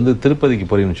நீங்கள் வந்து திருப்பதிக்கு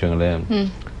போறீங்கன்னு வச்சுக்கோங்களேன்,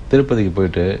 திருப்பதிக்கு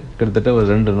போயிட்டு கிட்டத்தட்ட ஒரு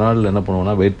 2 நாள் என்ன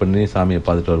பண்ணுவோம்னா வெயிட் பண்ணி சாமியை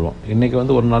பார்த்துட்டு வருவோம். இன்றைக்கி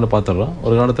வந்து ஒரு நாள் பார்த்துடுறோம்,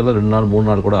 ஒரு காலத்தில் 2 நாள் 3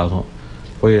 நாள் கூட ஆகும்.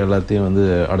 போய் எல்லாத்தையும் வந்து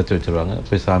அடைச்சி வச்சுருவாங்க,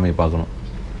 போய் சாமியை பார்க்கணும்.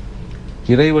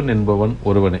 இறைவன் என்பவன்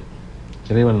ஒருவனே,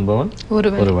 இறைவன் என்பவன்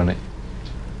ஒருவனே,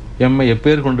 எம்மை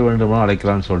எப்பேர் கொண்டு வேண்டுமானால்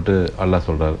அழைக்கலான்னு சொல்லிட்டு அல்லாஹ்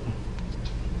சொல்கிறாரு,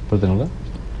 புரியுதுங்களா?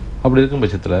 அப்படி இருக்கும்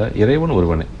பட்சத்தில் இறைவன்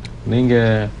ஒருவனே.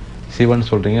 நீங்கள் சிவன்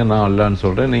சொல்கிறீங்க, நான் அல்லான்னு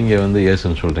சொல்கிறேன், நீங்கள் வந்து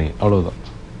இயேசுன்னு சொல்கிறீங்க, அவ்வளோதான்.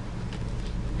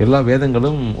 எல்லா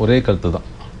வேதங்களும் ஒரே கருத்து தான்,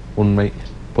 உண்மை,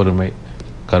 பொறுமை,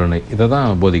 கருணை, இதை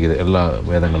தான் போதிக்குது எல்லா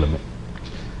வேதங்களுமே.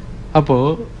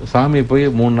 அப்போது சாமியை போய்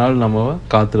 3 நாள் நம்ம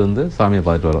காத்திருந்து சாமியை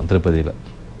பார்த்துட்டு வரோம் திருப்பதியில்.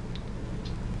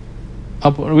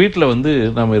 அப்போ வீட்டில் வந்து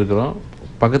நம்ம இருக்கிறோம்,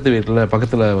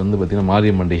 பக்கத்தில் வந்து பார்த்திங்கன்னா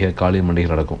மாரியம்மன் பண்டிகை, காளி பண்டிகை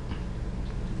நடக்கும்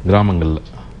கிராமங்களில்.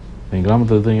 நீங்கள்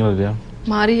கிராமத்தில் இருக்கீங்களா இல்லையா?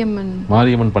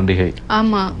 மாரியம்மன் பண்டிகை.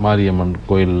 ஆமா, மாரியம்மன்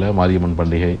கோயில்ல மாரியம்மன்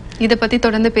பண்டிகை. இத பத்தி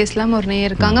தொடர்ந்து பேசலாம். ஒரு நேயர்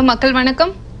இருக்காங்க. மக்கள்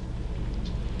வணக்கம்.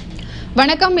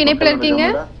 வணக்கம், இணைப்புல இருக்கீங்க,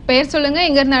 பேர் சொல்லுங்க,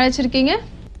 எங்க இருந்து அழைச்சிருக்கீங்க?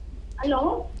 ஹலோ,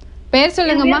 பேர்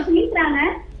சொல்லுங்கம்மா.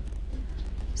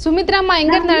 சுமித்ராமா,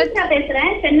 எங்க இருந்து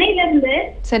பேசுறேன்? சென்னையில இருந்து.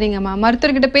 சரிங்கம்மா,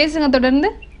 மருத்துவர்கிட்ட பேசுங்க தொடர்ந்து.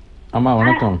 ஆமா,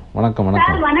 வணக்கம். வணக்கம்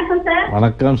வணக்கம் வணக்கம் சார்.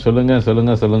 வணக்கம், சொல்லுங்க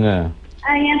சொல்லுங்க சொல்லுங்க.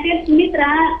 என் பேர் சுமித்ரா.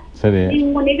 சரி,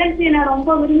 உங்க நிகழ்ச்சியை நான் ரொம்ப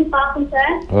விரும்பி பார்ப்பேன்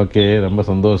சார். ஓகே, ரொம்ப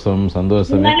சந்தோஷம்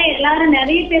சந்தோஷம். எல்லாரும்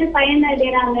நிறைய பேர்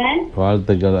பயனடைறாங்க,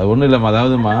 வாழ்த்துக்கள். ஒண்ணும் இல்லம்மா,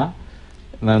 அதாவதுமா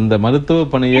நான் இந்த மருத்துவ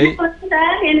பணியை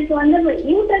எனக்கு வந்து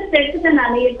இன்ட்ரெஸ்ட் எடுத்துட்டேன்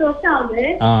நான் 8 வருஷம் ஆகுது.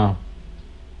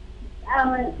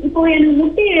 இப்போ எனக்கு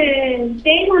முட்டி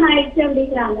தேய்மானம் ஆயிடுச்சு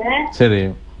அப்படிங்கிறாங்க. சரி,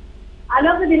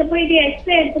 அலோபதியில போயிட்டு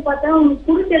எக்ஸ்ரே எடுத்து பார்த்தா உங்களுக்கு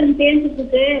குருத்தெலும்பு தேஞ்சிட்டு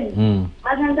இருக்கு,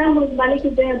 அதனாலதான் உங்களுக்கு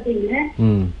வலிக்குது அப்படின்னு.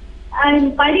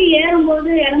 படி ஏறும்போது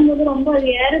இறங்கும்போது ரொம்ப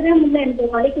ஏறவே முடியல, எனக்கு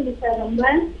வலிக்குது சார் ரொம்ப.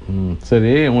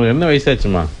 சரி, உங்களுக்கு என்ன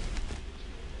வயசாச்சுமா?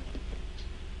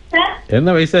 என்ன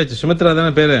வயசாச்சு? சுமித்ரா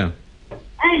தானே பேரு?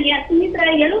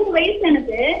 சுமித்ரா. 70 வயசு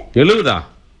எனக்கு. 70?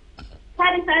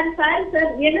 சாரி சார்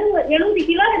 70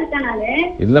 கிலோ இருக்கேன் நானு.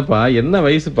 இல்லப்பா, என்ன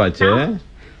வயசு பாச்சு?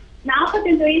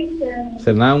 45 வயசு.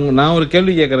 சரி, நான் ஒரு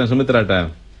கேள்வி கேட்கறேன் சுமித்ராட்ட.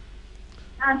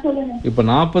 சொல்லுங்க. இப்ப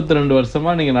 42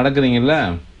 வருஷமா நீங்க நடக்கிறீங்கல்ல?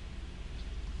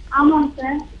 ஆமாங்க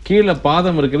சார். கீழே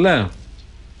பாதம் இருக்குல்ல,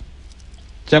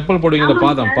 செப்பல் போடுவீங்களா?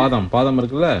 பாதம்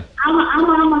இருக்குல்ல?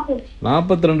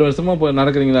 42 வருஷமா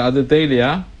நடக்கிறீங்களா? அது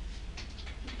தேயிலையா?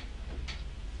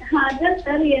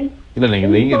 இல்ல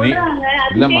நீங்க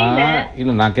இல்லம்மா,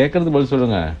 இல்ல நான் கேட்கறது பதில்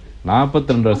சொல்லுங்க.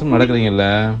 42 வருஷம் நடக்கிறீங்கல்ல,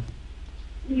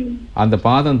 அந்த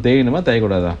பாதம் தேயணுமா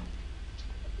தேயக்கூடாதா?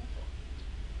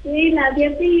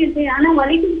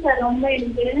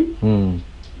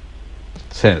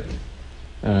 சரி,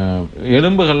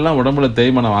 எலும்புகள்லாம் உடம்புல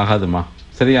தேய்மானம் ஆகாதுமா,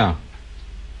 சரியா?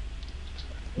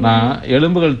 நான்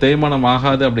எலும்புகள் தேய்மானம்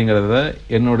ஆகாது அப்படிங்கறத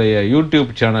என்னுடைய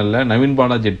யூடியூப் சேனல்ல நவீன்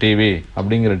பாலாஜி டிவி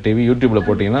அப்படிங்கிற டிவி யூடியூப்ல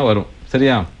போட்டீங்கன்னா வரும்,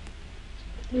 சரியா?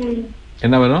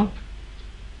 என்ன வரும்?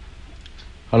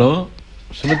 ஹலோ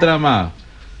சுமித்ராமா,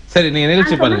 சரி நீங்க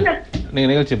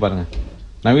நிகழ்ச்சி பாருங்க.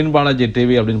 நவீன் பாலாஜி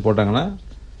டிவி அப்படின்னு போட்டாங்கன்னா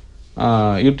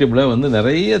யூடியூப்ல வந்து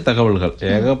நிறைய தகவல்கள்,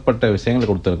 ஏகப்பட்ட விஷயங்கள்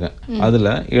கொடுத்துருக்கேன். அதுல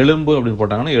எலும்பு அப்படின்னு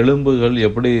போட்டாங்கன்னா எலும்புகள்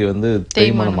எப்படி வந்து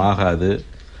தேய்மானம் ஆகாது,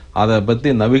 அதை பத்தி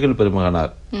நபிகள்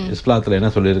பெருமகனார் இஸ்லாத்துல என்ன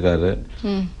சொல்லியிருக்காரு,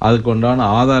 அதுக்கு உண்டான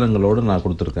ஆதாரங்களோடு நான்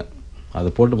கொடுத்துருக்கேன். அதை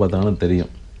போட்டு பார்த்தாங்கன்னா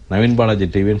தெரியும். நவீன் பாலாஜி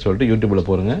டிவின்னு சொல்லிட்டு யூடியூப்ல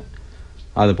போருங்க,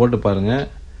 அதை போட்டு பாருங்க.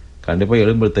 கண்டிப்பா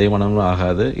எலும்பு தேய்மானமும்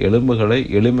ஆகாது. எலும்புகளை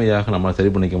எளிமையாக நம்ம சரி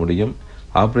பண்ணிக்க முடியும்.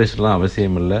 ஆப்ரேஷன்லாம்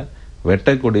அவசியம் இல்லை.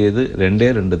 வெட்டக்கூடியது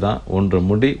 2 தான், ஒன்று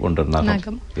முடி ஒன்று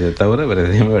நகம். இதை தவிர வேற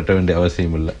எதையுமே வெட்ட வேண்டிய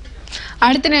அவசியம் இல்லை.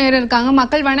 அடுத்த நேரம் இருக்காங்க.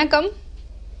 மக்கள் வணக்கம்.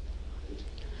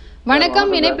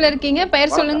 வணக்கம், இணைப்புல இருக்கீங்க,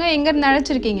 பெயர் சொல்லுங்க, எங்க இருந்து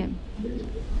அழைச்சிருக்கீங்க?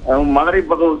 மதுரை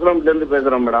பக்கம் உசிலம்பட்டில இருந்து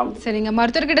பேசுறோம் மேடம். சரிங்க,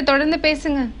 மருத்துவர்கிட்ட தொடர்ந்து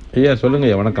பேசுங்க. ஐயா சொல்லுங்க.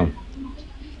 ஐயா வணக்கம்.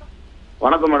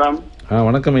 வணக்கம் மேடம்.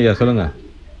 வணக்கம் ஐயா, சொல்லுங்க.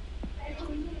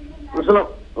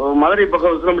 மதுரை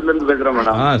பக்கம் உசிலம்பட்டில இருந்து பேசுறோம்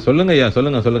மேடம். சொல்லுங்க ஐயா,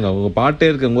 சொல்லுங்க. உங்க பாட்டே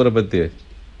இருக்கு உங்க ஊரை பத்தி.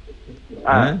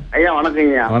 ஐயா வணக்கம்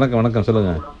ஐயா. வணக்கம்,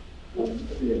 சொல்லுங்க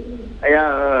ஐயா.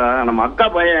 நம்ம அக்கா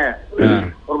பையன்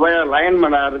ஒரு பையன் லைன்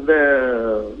மேல இருந்து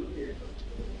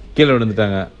கீழே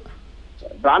விழுந்துட்டாங்க.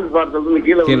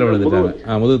 கீழே விழுந்துட்டாங்க.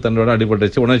 முதுகு தண்டோட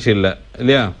அடிபட்டுச்சு, உணர்ச்சி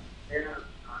இல்லையா?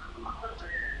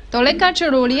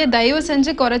 தொலைக்காட்சியோட ஒளியை தயவு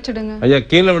செஞ்சு குறைச்சிடுங்க ஐயா.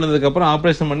 கீழே விழுந்ததுக்கு அப்புறம்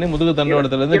ஆபரேஷன் பண்ணி முதுகு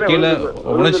தண்டோடத்துல இருந்து கீழே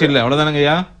உணர்ச்சி இல்லை, அவ்வளவுதானங்க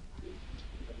ஐயா?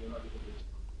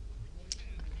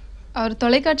 அவர்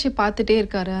தொலைக்காட்சி பார்த்துட்டே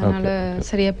இருக்காரு, அதனால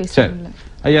சரியா பேசல.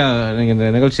 ஐயா, நீங்க இந்த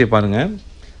நிகழ்ச்சியை பாருங்க.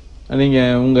 நீங்க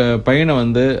உங்க பையனை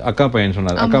வந்து அக்கா பையன்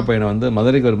சொன்னார், அக்கா பையனை வந்து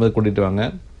மதுரைக்கு வரும்போது கூட்டிட்டு வாங்க.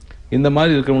 இந்த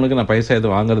மாதிரி இருக்கிறவங்களுக்கு நான் பைசா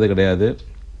எதுவும் வாங்குறது கிடையாது,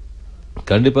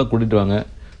 கண்டிப்பா கூட்டிட்டு வாங்க.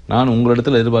 நான்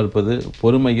உங்களிடத்தில் எதிர்பார்ப்பது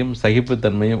பொறுமையும்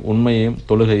சகிப்புத்தன்மையும் உண்மையையும்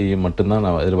தொழுகையையும் மட்டும்தான்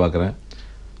நான் எதிர்பார்க்குறேன்.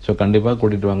 ஸோ கண்டிப்பாக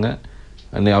கூட்டிகிட்டு வாங்க.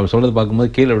 அவர் சொல்கிறது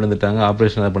பார்க்கும்போது கீழே விழுந்துட்டாங்க,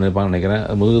 ஆப்ரேஷன் அதை பண்ணியிருப்பாங்கன்னு நினைக்கிறேன்.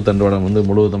 முதுகு தண்டோடம் வந்து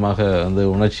முழுவதுமாக வந்து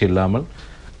உணர்ச்சி இல்லாமல்,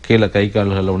 கீழே கை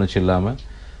கால்களில் உணர்ச்சி இல்லாமல்,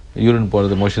 யூரின்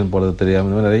போகிறது மோஷன் போகிறது தெரியாமல்,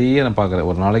 இந்த மாதிரி நிறைய நான் பார்க்குறேன்.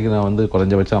 ஒரு நாளைக்கு நான் வந்து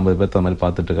குறைஞ்சபட்சம் 50 பேர்த்து அந்த மாதிரி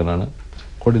பார்த்துட்ருக்கேன். நான்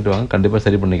கூட்டிகிட்டு வாங்க, கண்டிப்பாக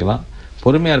சரி பண்ணிக்கலாம்.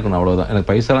 பொறுமையாக இருக்கணும், அவ்வளோதான். எனக்கு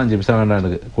பைசாலாம் 5 பைசா வேண்டாம்,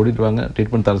 எனக்கு கூட்டிகிட்டு வாங்க,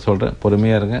 ட்ரீட்மெண்ட் தர சொல்கிறேன்.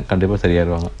 பொறுமையாக இருங்க, கண்டிப்பாக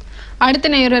சரியாயிருவாங்க. அடுத்த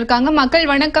நேயர் இருக்காங்க. மக்கள்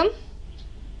வணக்கம்.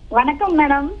 வணக்கம்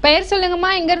மேடம். பெயர் சொல்லுங்கம்மா,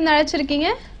 எங்க இருந்து அழைச்சிருக்கீங்க?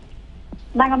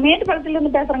 நாங்க மேட்டுப்பாளையத்துல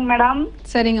இருந்து பேசுறோங்க மேடம்.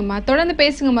 சரிங்கம்மா, தொடர்ந்து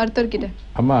பேசுங்க மருத்துவர்கிட்ட.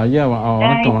 அம்மா ஐயா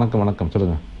வணக்கம்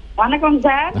சொல்லுங்க. வணக்கம்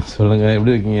சார். சொல்லுங்க,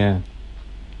 எப்படி இருக்கீங்க?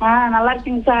 நல்லா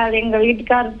இருக்கீங்க சார். எங்க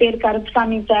வீட்டுக்காரர் பேர்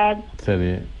கருப்புசாமி சார்.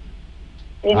 சரி,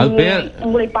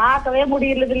 உங்களை பார்க்கவே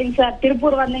முடியல இல்லைங்க சார்.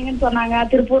 திருப்பூர் வந்தீங்கன்னு சொன்னாங்க,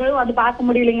 திருப்பூர் வந்து பார்க்க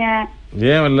முடியலைங்க.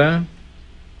 ஏன் வரல?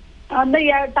 வந்து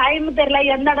டைம் தெரியல,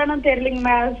 எந்த இடம்னு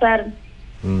தெரியலங்க சார்.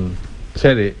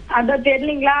 சரி, அதான்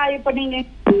தெரியலீங்களா இப்ப நீங்க?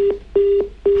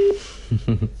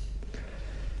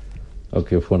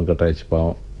 ஓகே, ஃபோன் கட் ஆயிடுச்சு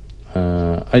பாவம்.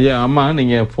 ஐயா அம்மா,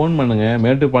 நீங்கள் ஃபோன் பண்ணுங்க.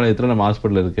 மேட்டுப்பாளையத்தில் நம்ம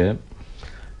ஹாஸ்பிட்டல் இருக்கு.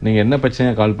 நீங்கள் என்ன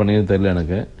பிரச்சனையாக கால் பண்ணீங்கன்னு தெரியல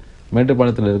எனக்கு.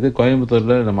 மேட்டுப்பாளையத்தில் இருக்குது,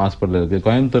 கோயம்புத்தூரில் நம்ம ஹாஸ்பிட்டல் இருக்குது.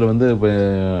 கோயம்புத்தூர் வந்து இப்போ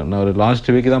நான் ஒரு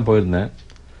லாஸ்ட் வீக்கு தான் போயிருந்தேன்.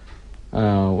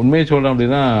 உண்மையை சொல்கிறேன்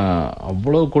அப்படின்னா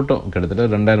அவ்வளோ கூட்டம், கிட்டத்தட்ட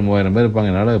 2000-3000 பேர்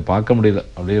இருப்பாங்க. என்னால் பார்க்க முடியல,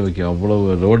 அப்படியே ஓகே, அவ்வளோ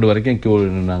ரோடு வரைக்கும் கியூ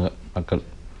நின்னாங்க மக்கள்.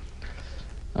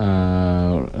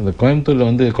 இந்த கோயம்புத்தூரில்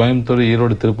வந்து கோயம்புத்தூர்,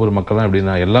 ஈரோடு, திருப்பூர் மக்கள்லாம்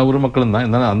எப்படின்னா எல்லா ஊர் மக்களும் தான்.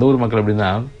 இருந்தாலும் அந்த ஊர் மக்கள்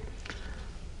எப்படின்னா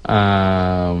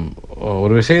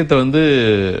ஒரு விஷயத்தை வந்து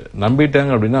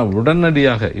நம்பிட்டாங்க அப்படின்னா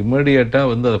உடனடியாக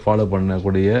இம்மிடியேட்டாக வந்து அதை ஃபாலோ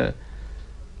பண்ணக்கூடிய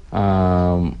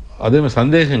அதே மாதிரி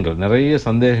சந்தேகங்கள், நிறைய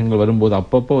சந்தேகங்கள் வரும்போது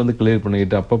அப்பப்போ வந்து கிளியர்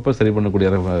பண்ணிக்கிட்டு அப்பப்போ சரி பண்ணக்கூடிய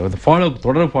ஃபாலோஅப்,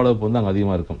 தொடர் ஃபாலோஅப் வந்து அங்கே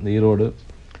அதிகமாக இருக்கும். இந்த ஈரோடு,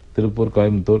 திருப்பூர்,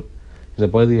 கோயம்புத்தூர் இந்த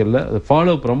பகுதிகளில்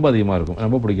ஃபாலோஅப் ரொம்ப அதிகமாக இருக்கும்.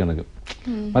 ரொம்ப பிடிக்கும் எனக்கு.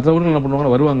 மற்ற ஊரில் என்ன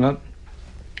பண்ணுவாங்கன்னா வருவாங்க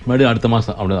மறுபடியும் அடுத்த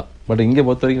மாதம் அப்படிதான். பட் இங்கே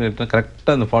பொறுத்த வரைக்கும்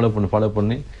கரெக்டாக அந்த ஃபாலோ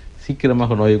பண்ணி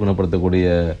சீக்கிரமாக நோயை குணப்படுத்தக்கூடிய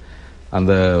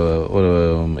அந்த ஒரு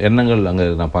எண்ணங்கள் அங்கே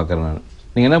நான் பார்க்குறேன்.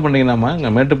 நீங்கள் என்ன பண்ணீங்கன்னாமா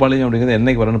இங்கே மேட்டுப்பாளையம் அப்படிங்கிறது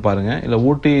என்னைக்கு வரேன்னு பாருங்கள், இல்லை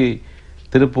ஊட்டி,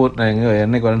 திருப்பூர் நான் எங்கே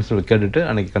என்னைக்கு வரேன்னு சொல்லி கேட்டுட்டு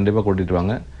அன்றைக்கி கண்டிப்பாக கூட்டிகிட்டு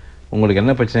வாங்க. உங்களுக்கு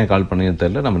என்ன பிரச்சனையை கால் பண்ணின்னு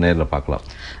தெரியல, நம்ம நேரில் பார்க்கலாம்.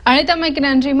 அழைத்தமைக்கு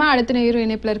நன்றிமா. அடுத்த நேரம்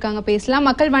இணைப்பில் இருக்காங்க, பேசலாம்.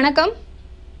 மக்கள் வணக்கம்.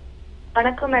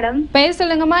 வணக்கம் மேடம். பெயர்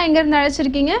சொல்லுங்கம்மா, எங்க இருந்து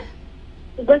அழைச்சிருக்கீங்க?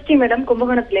 சுபஸ்ரீ மேடம்,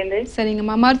 கும்பகோணத்துல இருந்து.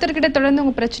 சரிங்கம்மா, மருத்துவர்கிட்ட தொடர்ந்து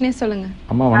உங்க பிரச்சனையை சொல்லுங்க.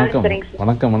 அம்மா வணக்கம்.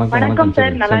 வணக்கம் வணக்கம் வணக்கம்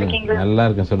சார், நல்லா இருக்கீங்களா? நல்லா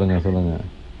இருக்கேன், சொல்லுங்க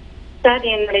சார்.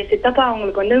 என்னுடைய சித்தப்பா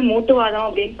அவங்களுக்கு வந்து மூட்டுவாதம்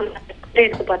அப்படின்னு சொல்லி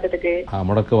எடுத்து பார்த்ததுக்கு.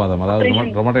 முடக்குவாதம், அதாவது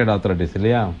ரொமட்டாய்டு ஆர்த்ரைட்டிஸ்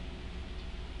இல்லையா?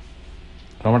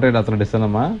 ரொமட்டாய்டு ஆர்த்ரைட்டிஸ்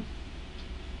தானம்மா?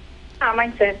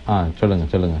 ஆமாங்க சார்.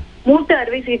 சொல்லுங்க. மூட்டு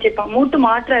அறுவை சிகிச்சை, மூட்டு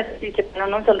மாற்று அறுவை சிகிச்சை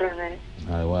பண்ணணும்னு சொல்றாங்க.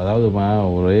 அதாவதுமா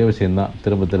ஒரே விஷயம்தான்,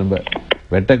 திரும்ப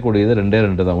வெட்டக்கூடியது ரெண்டே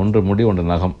தான். ஒன்று முடி,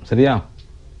 ஒன்று நகம். சரியா?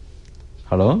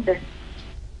 ஹலோ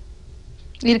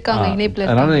இருக்காங்க இணைப்புல.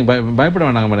 அதனால நீங்க பயப்பட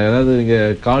வேண்டாங்க மேடம். அதாவது நீங்க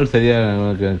கால் சரியா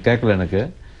கேட்கல எனக்கு.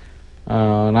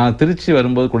 நான் திருச்சி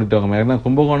வரும்போது கூட்டிட்டு வாங்க. ஏன்னா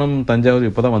கும்பகோணம், தஞ்சாவூர்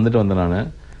இப்போதான் வந்துட்டு வந்தேன்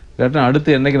நான். இல்லாட்டினா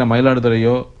அடுத்து என்னைக்கு நான்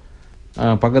மயிலாடுதுறையோ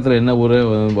பக்கத்தில் என்ன ஊர்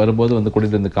வரும்போது வந்து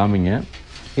கூட்டிகிட்டு வந்து காமிங்க.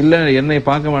 இல்லை என்னை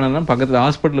பார்க்க வேணாம்னா பக்கத்தில்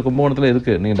ஹாஸ்பிட்டல் கும்பகோணத்தில்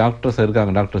இருக்குது. நீங்கள் டாக்டர்ஸ்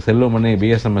இருக்காங்க, டாக்டர் செல்வமணி,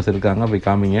 B.S.M.S இருக்காங்க, போய்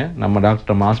காமிங்க. நம்ம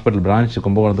டாக்டர் ஹாஸ்பிட்டல் பிரான்ச்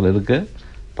கும்பகோணத்தில் இருக்குது,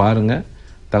 பாருங்கள்.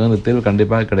 தகுந்த தீர்வு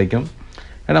கண்டிப்பாக கிடைக்கும்.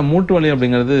 ஏன்னா மூட்டு வலி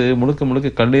அப்படிங்கிறது முழுக்க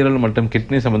கல்லீரல் மற்றும்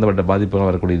கிட்னி சம்மந்தப்பட்ட பாதிப்புகள்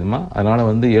வரக்கூடியதுமா. அதனால்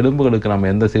வந்து எலும்புகளுக்கு நம்ம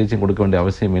எந்த சிகிச்சையும் கொடுக்க வேண்டிய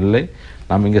அவசியம் இல்லை.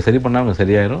 நம்ம இங்கே சரி பண்ணால் அவங்க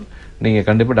சரியாயிரும். நீங்கள்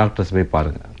கண்டிப்பாக டாக்டர்ஸ் போய்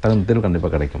பாருங்கள், தகுந்த தீர்வு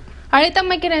கண்டிப்பாக கிடைக்கும்.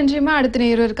 அழைத்தமைக்கு நன்றிமா. அடுத்த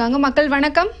நேரம் இருக்காங்க. மக்கள்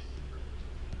வணக்கம்.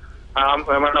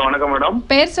 வணக்கம் மேடம்.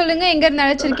 பெயர் சொல்லுங்க, எங்க இருந்து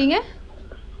அழைச்சிருக்கீங்க?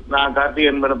 நான்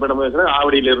கார்த்திகேயன் மேடம் பேசுறேன்,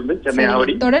 ஆவடியில இருந்து, சென்னை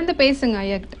ஆவடி. தொடர்ந்து பேசுங்க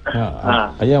ஐயா கிட்ட.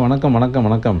 ஐயா வணக்கம்.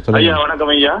 சொல்லுங்க ஐயா.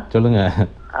 வணக்கம் ஐயா. சொல்லுங்க.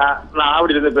 நான்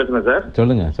ஆவடியில இருந்து பேசுறேன் சார்.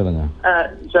 சொல்லுங்க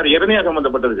சார். ஹெர்னியா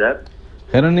சம்பந்தப்பட்டது சார்.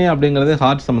 ஹெர்னியா அப்படிங்கறது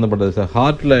ஹார்ட் சம்பந்தப்பட்டது சார்.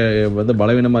 ஹார்ட்ல வந்து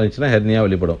பலவீனமா இருந்துச்சுன்னா ஹெர்னியா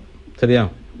வெளிப்படும். சரியா?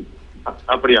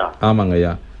 அப்படியா? ஆமாங்க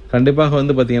ஐயா. கண்டிப்பாக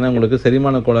வந்து பாத்தீங்கன்னா உங்களுக்கு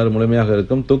செரிமான கோளாறு முழுமையாக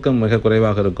இருக்கும், தூக்கம் மிக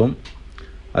குறைவாக இருக்கும்.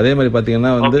 அதே மாதிரி பார்த்தீங்கன்னா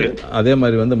வந்து அதே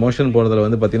மாதிரி வந்து மோஷன் போகிறதுல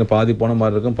வந்து பார்த்தீங்கன்னா பாதி போன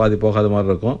மாதிரி இருக்கும், பாதி போகாத மாதிரி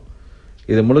இருக்கும்.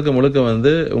 இது முழுக்க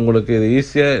வந்து உங்களுக்கு இது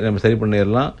ஈஸியாக நம்ம சரி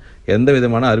பண்ணிடலாம், எந்த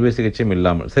விதமான அறுவை சிகிச்சையும்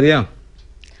இல்லாமல். சரியா?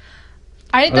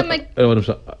 ஒரு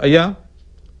நிமிஷம் ஐயா.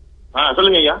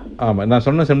 சொல்லுங்க ஐயா. ஆமா, நான்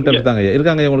சொன்ன சிம்டம்ஸ் தாங்க ஐயா.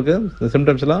 இருக்காங்க ஐயா உங்களுக்கு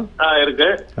சிம்டம்ஸ் எல்லாம்? இருக்கு.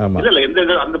 ஆமா. இல்ல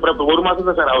எந்த அந்த ஒரு மாசம்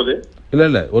தான் சார் ஆகுது.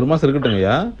 இல்ல ஒரு மாசம் இருக்கட்டும்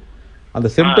ஐயா. அந்த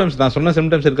சிம்டம்ஸ் நான் சொன்ன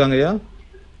சிம்டம்ஸ் இருக்காங்க ஐயா?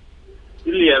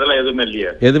 இல்லையா? அதெல்லாம் எதுவுமே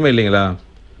இல்லையா? எதுவுமே இல்லைங்களா?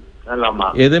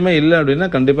 எதுவுமே இல்லை அப்படின்னா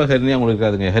கண்டிப்பா ஹெர்னியா உங்களுக்கு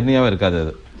இருக்காதுங்க. ஹெர்னியாவே இருக்காது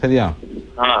அது. சரியா?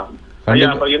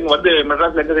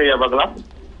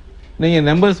 நீங்க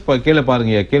நம்பர்ஸ் கீழே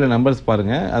பாருங்க, கீழே நம்பர்ஸ்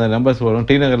பாருங்க. அந்த நம்பர்ஸ் வரும்.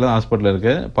 டி நகர்ல தான் ஹாஸ்பிட்டல்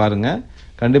இருக்கு, பாருங்க.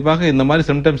 கண்டிப்பாக இந்த மாதிரி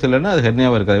சிம்டம்ஸ் இல்லைன்னா அது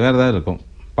ஹெர்னியாவா இருக்காது, வேற ஏதாவது இருக்கும்.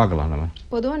 பார்க்கலாம். நம்ம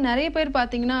பொதுவா நிறைய பேர்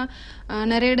பாத்தீங்கன்னா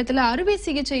நிறைய இடத்துல அறுவை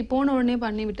சிகிச்சை போன உடனே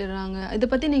பண்ணி விட்டுறாங்க. இதை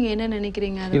பத்தி நீங்க என்ன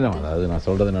நினைக்கிறீங்க? இல்லை, அதாவது நான்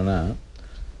சொல்றது என்னன்னா,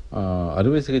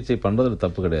 அறுவை சிகிச்சை பண்ணுறதுல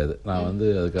தப்பு கிடையாது. நான் வந்து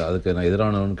அதுக்கு நான்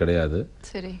எதிரானவன் கிடையாது.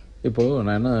 சரி. இப்போ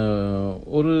நான் என்ன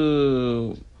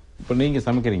இப்போ நீங்கள்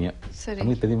சமைக்கிறீங்க,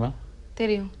 சமைக்க தெரியுமா?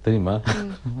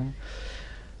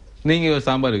 நீங்கள் ஒரு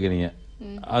சாம்பார் வைக்கிறீங்க,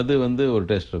 அது வந்து ஒரு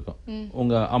டேஸ்ட் இருக்கும்.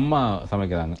 உங்கள் அம்மா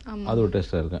சமைக்கிறாங்க, அது ஒரு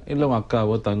டேஸ்ட்டாக இருக்கும். இல்லை உங்கள்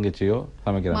அக்காவோ தங்கச்சியோ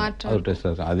சமைக்கிறாங்க, அது ஒரு டேஸ்ட்டாக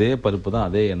இருக்கும். அதே பருப்பு தான்,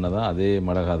 அதே எண்ணெய் தான், அதே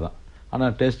மிளகா தான்.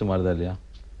 ஆனால் டேஸ்ட் மாறுதா இல்லையா?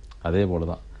 அதே போல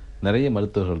தான் நிறைய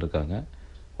மருத்துவர்கள் இருக்காங்க,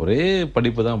 ஒரே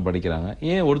படிப்பு தான் படிக்கிறாங்க.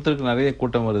 ஏன் ஒருத்தருக்கு நிறைய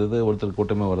கூட்டம் வருது, ஒருத்தருக்கு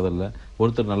கூட்டமே வரதில்லை?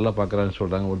 ஒருத்தர் நல்லா பார்க்குறான்னு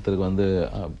சொல்கிறாங்க, ஒருத்தருக்கு வந்து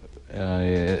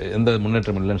எந்த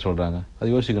முன்னேற்றம் இல்லைன்னு சொல்கிறாங்க. அது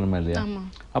யோசிக்கணுமா இல்லையா?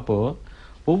 அப்போது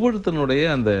ஒவ்வொருத்தனுடைய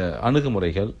அந்த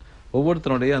அணுகுமுறைகள்,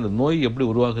 ஒவ்வொருத்தனுடைய அந்த நோய் எப்படி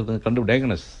உருவாக்குறதுன்னு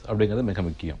டயக்னஸ் அப்படிங்கிறது மிக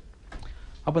முக்கியம்.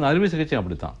 அப்போ அந்த அறுவை சிகிச்சை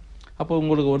அப்படி தான். அப்போ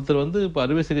உங்களுக்கு ஒருத்தர் வந்து இப்போ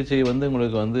அறுவை சிகிச்சையை வந்து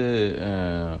உங்களுக்கு வந்து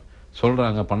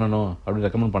சொல்கிறாங்க பண்ணணும் அப்படின்னு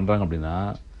ரெக்கமெண்ட் பண்ணுறாங்க அப்படின்னா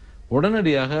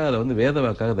உடனடியாக அதை வந்து வேத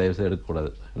வாக்காக தயவுசெய்து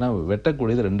எடுக்கக்கூடாது. ஏன்னா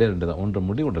வெட்டக்கூடியது ரெண்டே தான், ஒன்று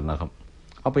முடி, ஒன்று நகம்.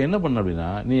 அப்போ என்ன பண்ண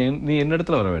அப்படின்னா நீ என்ன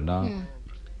இடத்துல வர வேண்டாம்,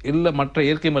 இல்லை மற்ற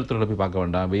இயற்கை மருத்துவர்களை போய் பார்க்க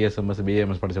வேண்டாம், B.S.M.S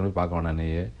B.A.M.S படித்தவங்க போய் பார்க்க வேண்டாம். நீ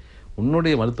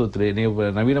உன்னுடைய மருத்துவத்திலே, நீ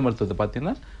நவீன மருத்துவத்தை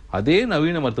பார்த்தீங்கன்னா அதே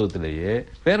நவீன மருத்துவத்திலேயே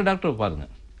வேறு டாக்டரை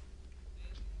பாருங்கள்.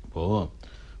 இப்போது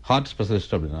ஹார்ட்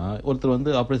ஸ்பெஷலிஸ்ட் அப்படின்னா ஒருத்தர்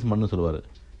வந்து ஆப்ரேஷன் பண்ணு சொல்லுவார்,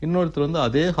 இன்னொருத்தர் வந்து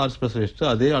அதே ஹார்ட் ஸ்பெஷலிஸ்ட்டு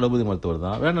அதே அலோபதி மருத்துவர்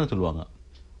தான் வேணும்னு சொல்லுவாங்க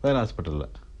வேறு ஹாஸ்பிட்டலில்.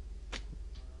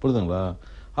 புரியுதுங்களா?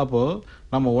 அப்போது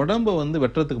நம்ம உடம்பை வந்து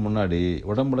வெட்டுறதுக்கு முன்னாடி,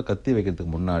 உடம்புல கத்தி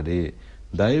வைக்கிறதுக்கு முன்னாடி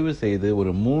தயவு செய்து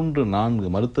ஒரு 3-4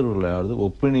 மருத்துவர்களாவது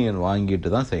ஒப்பீனியன் வாங்கிட்டு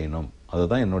தான் செய்யணும்.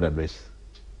 அதுதான் என்னோட அட்வைஸ்.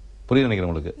 புரியுது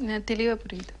நினைக்கிறேன் உங்களுக்கு? தெளிவா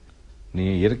புரியுது. நீ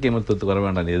இயற்கை மருத்துவத்துக்கு வர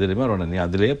வேண்டாம், நீ எதுலையுமே வர வேண்டாம், நீ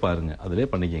அதிலே பாருங்க, அதிலே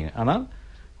பண்ணிக்கிங்க. ஆனால்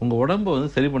உங்கள் உடம்பை வந்து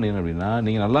சரி பண்ணிக்கணும் அப்படின்னா,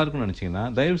 நீங்கள் நல்லா இருக்குன்னு நினச்சிங்கன்னா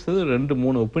தயவு செய்து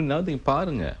 2-3 ஒப்பீனியனாவது நீங்கள்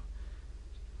பாருங்கள்.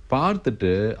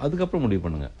 பார்த்துட்டு அதுக்கப்புறம் முடிவு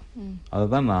பண்ணுங்க. அதை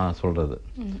தான் நான் சொல்கிறது.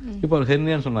 இப்போ ஒரு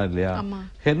ஹெர்னியான்னு சொன்னார் இல்லையா?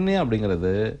 ஹெர்னியா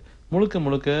அப்படிங்கிறது முழுக்க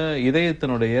முழுக்க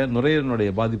இதயத்தினுடைய நுரையீரலினுடைய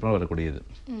பாதிப்புனால் வரக்கூடியது.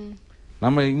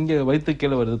 நம்ம இங்கே வயிற்று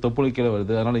கீழே வருது, தொப்புளை கீழே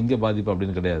வருது, அதனால் இங்கே பாதிப்பு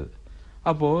அப்படின்னு கிடையாது.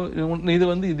 அப்போது இது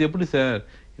வந்து இது எப்படி சார்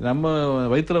நம்ம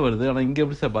வயிற்றுல வருது ஆனால் இங்கே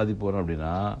எப்படி சார் பாதிப்பு வரும்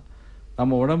அப்படின்னா,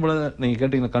 நம்ம உடம்புல நீங்கள்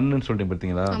கேட்டிங்கன்னா கண்ணுன்னு சொல்லிட்டு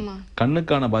பார்த்தீங்களா,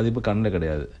 கண்ணுக்கான பாதிப்பு கண்ணில்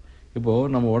கிடையாது. இப்போது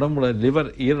நம்ம உடம்புல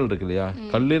லிவர், ஈரல் இருக்கு இல்லையா,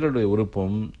 கல்லீரலுடைய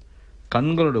உறுப்பும்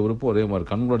கண்களுடைய உறுப்பும் ஒரே மாதிரி,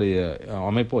 கண்களுடைய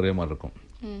அமைப்பும் ஒரே மாதிரி இருக்கும்.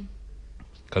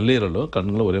 கல்லீரலும்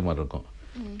கண்களும் ஒரே மாதிரி இருக்கும்.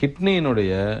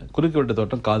 கிட்னியினுடைய குறுக்கு வெட்டு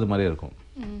தோட்டம் காது மாதிரியே இருக்கும்.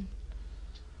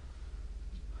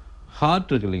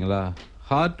 ஹார்ட் இருக்கு இல்லைங்களா,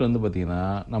 ஹார்ட் வந்து பார்த்தீங்கன்னா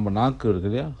நம்ம நாக்கு இருக்கு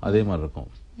இல்லையா, அதே மாதிரி இருக்கும்.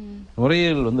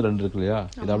 நுரையீரல் வந்து 2 இருக்கு இல்லையா,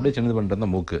 இதை அப்படியே சின்னது பண்ணிட்டு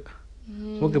தான் மூக்கு,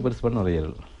 மூக்கு பெருசு பண்ண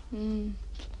நுரையீரல்.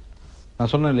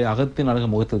 நான் சொன்னேன் இல்லையா, அகத்தின் அழகு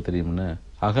முகத்தில் தெரியும்னு.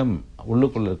 அகம்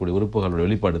உள்ளுக்குள்ள இருக்கக்கூடிய உறுப்புகளோட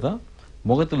வெளிப்பாடு தான்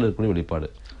முகத்தில் இருக்கக்கூடிய வெளிப்பாடு.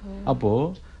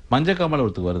 அப்போது மஞ்சக்காமல்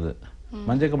ஒருத்துக்கு வருது.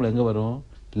 மஞ்சக்காமல் எங்கே வரும்?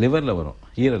 லிவரில் வரும்,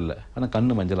 ஈரல்ல. ஆனால்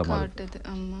கண்ணு மஞ்சளாக மாறுது.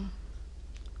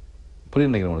 புரியுது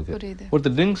நினைக்கிறேன் உங்களுக்கு?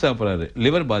 ஒருத்தர் ட்ரிங்க்ஸ் சாப்பிட்றாரு,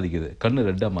 லிவர் பாதிக்குது, கண்ணு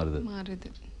ரெட்டாக மாறுது.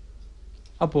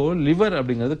 அப்போது லிவர்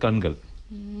அப்படிங்கிறது கண்கள்.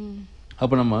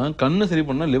 அப்போ நம்ம கண்ணு சரி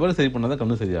பண்ணால் லிவர் சரி பண்ணால் தான்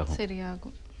கண்ணு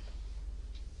சரியாகும்.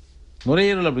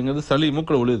 நுரையீரல் அப்படிங்கிறது சளி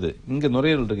மூக்கில் விழுது, இங்கே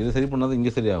நுரையீரல் இருக்குது, இதை சரி பண்ணால்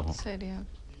இங்கே சரியாகும்.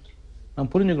 நம்ம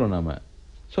புரிஞ்சுக்கணும் நாம.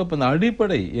 ஸோ இப்போ இந்த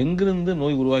அடிப்படை எங்கிருந்து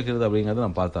நோய் உருவாகிறது அப்படிங்கிறத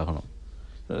நம்ம பார்த்தாகணும்.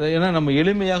 ஏன்னா நம்ம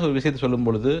எளிமையாக ஒரு விஷயத்தை சொல்லும்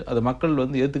பொழுது அதை மக்கள்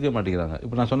வந்து ஏற்றுக்கவே மாட்டேங்கிறாங்க.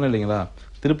 இப்போ நான் சொன்னேன் இல்லைங்களா,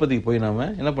 திருப்பதிக்கு போய் நாம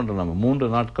என்ன பண்ணுறோம், நம்ம 3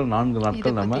 நாட்கள் 4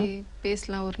 நாட்கள் நம்ம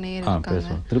பேசலாம். ஒரு நேரம்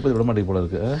பேசுவோம், திருப்பதி விட மாட்டேங்க போல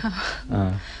இருக்கு.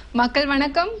 மக்கள்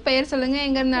வணக்கம், பெயர் சொல்லுங்க,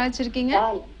 எங்க இருந்து அழைச்சிருக்கீங்க?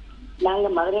 நாங்க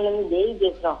மதுரையில இருந்து தேவி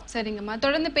பேசுறோம். சரிங்கம்மா,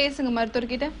 தொடர்ந்து பேசுங்க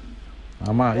மருத்துவர்கிட்ட.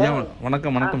 ஆமா ஐயா,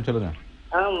 வணக்கம். வணக்கம் சொல்லுங்க.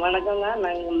 வணக்கங்க,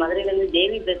 நாங்க மதுரையில இருந்து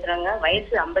தேவி பேசுறாங்க.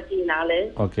 வயசு 54.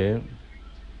 ஓகே.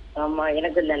 ஆமா,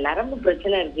 எனக்கு இந்த நரம்பு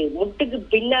பிரச்சனை இருக்கு, முட்டுக்கு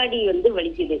பின்னாடி வந்து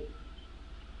வலிக்குது.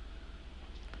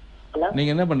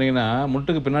 நீங்க என்ன பண்றீங்கன்னா,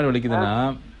 முட்டுக்கு பின்னாடி வலிக்குதுன்னா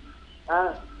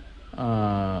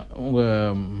உங்க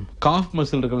காஃப்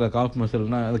மசில் இருக்குல்ல, காஃப்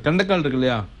மசில்னா அது கெண்டைக்கால் இருக்கு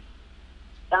இல்லையா?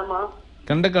 ஆமா,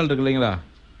 கெண்டைக்கால் இருக்கு இல்லைங்களா?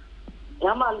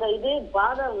 ஆமா, அந்த இது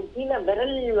பாதம் கீழே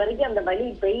விரல் வரைக்கும் அந்த வலி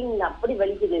பெயின் அப்படி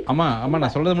வலிக்குது. ஆமா ஆமா,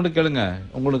 நான் சொல்றது மட்டும் கேளுங்க.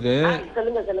 உங்களுக்கு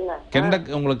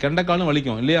உங்களுக்கு கெண்டைக்காலும்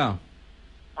வலிக்கும் இல்லையா?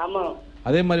 ஆமா.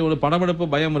 அதே மாதிரி ஒரு படபடப்பு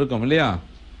பயம் இருக்கும் இல்லையா?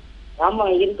 ஆமா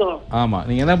இருக்கும். ஆமா,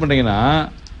 நீங்க என்ன பண்றீங்கன்னா,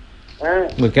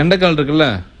 உங்க கெண்டைக்கால் இருக்குல்ல,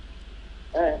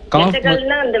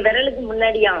 கெண்டைக்கால்னா அந்த விரலுக்கு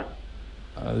முன்னாடியா?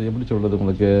 அது எப்படி சொல்றது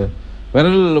உங்களுக்கு,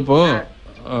 விரல் இப்போ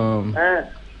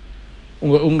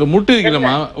உங்க முட்டி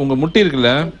இருக்குல்லம்மா, உங்க முட்டி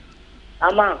இருக்குல்ல,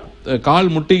 ஆமா,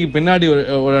 கால் முட்டிக்கு பின்னாடி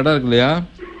ஒரு இடம் இருக்கு இல்லையா,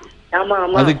 ஆமா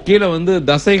ஆமா, அது கீழே வந்து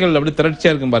தசைகள் அப்படி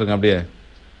திரட்சியா இருக்கும் பாருங்க, அப்படியே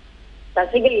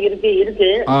தசைகள் இருக்கு.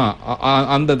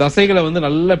 அந்த தசைகளை வந்து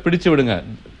நல்லா பிடிச்சு விடுங்க.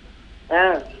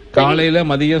 காலையில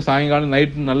மதியம் சாயங்காலம்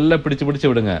நைட் நல்லா பிடிச்சு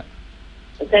விடுங்க.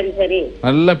 சரி சரி,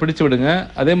 நல்லா பிடிச்சு விடுங்க.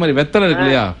 அதே மாதிரி வெத்தலை இருக்கு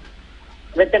இல்லையா,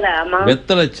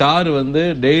 வெத்தலை சாறு வந்து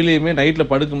டெய்லியுமே நைட்ல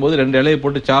படுக்கும்போது 2 இலையை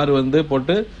போட்டு சாறு வந்து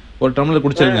போட்டு ஒரு டம்ளர்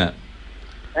குடிச்சிருங்க.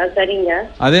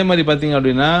 அதே மாதிரி பாத்தீங்க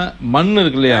அப்படின்னா மண்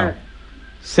இருக்கு இல்லையா,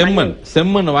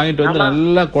 செம்மண் வாங்கிட்டு வந்து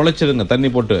நல்லா குழைச்சிருங்க,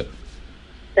 தண்ணி போட்டு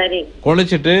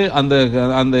குழைச்சிட்டு அந்த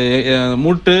அந்த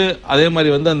மூட்டு அதே மாதிரி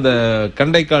வந்து அந்த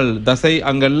கண்டைக்கால் தசை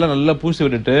அங்கெல்லாம் நல்லா பூசி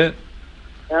விட்டுட்டு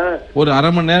ஒரு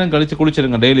 1/2 மணி நேரம் கழிச்சு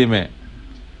குளிச்சிருங்க டெய்லியுமே.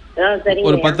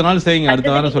 ஒரு 10 நாள் செய்யுங்க,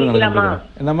 அடுத்த வாரம் சொல்லுங்க.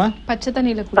 என்னம்மா, பச்சை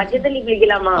தண்ணியில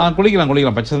குளிக்கலாமா?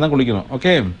 குளிக்கலாம், பச்சை தான் குளிக்கணும்.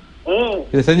 ஓகே,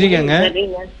 இதை செஞ்சுக்கங்க,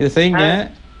 இதை செய்யுங்க.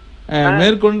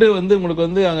 மேற்கொண்டு வந்து உங்களுக்கு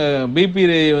வந்து அங்க பிபி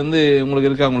வந்து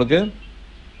உங்களுக்கு இருக்கா? உங்களுக்கு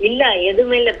இல்ல,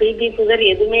 எதுவுமே இல்ல, பிபி சுகர்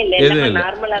எதுவுமே இல்ல,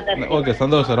 நார்மலா தான் இருக்கு. ஓகே,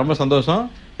 சந்தோஷம், ரொம்ப சந்தோஷம்.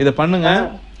 இத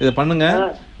பண்ணுங்க.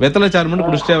 வெத்தலை சாறு மட்டும்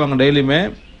குடிச்சிட்டே வாங்க டெய்லியுமே.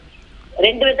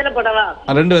 2 வெத்தலை போடவா?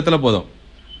 2 வெத்தலை போதும்.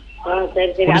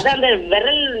 சரி சரி, அதான் அந்த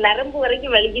விரல் நரம்பு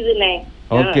வரைக்கும் வலிக்குதுனே.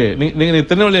 ஓகே, நீங்க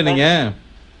திருநெல்வேலியா நீங்க?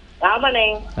 ஆமாண்ணே.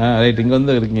 ரைட், இங்க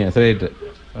வந்து இருக்கீங்க. சரி, ரைட்,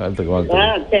 அடுத்து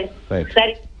வாங்க.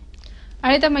 சரி,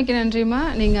 அழைத்தமைக்கு நன்றிமா.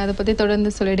 நீங்க அதை பத்தி தொடர்ந்து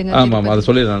சொல்லிடுங்க. ஆமா, அதை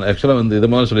சொல்லிடுறேன். ஆக்சுவலா வந்து இது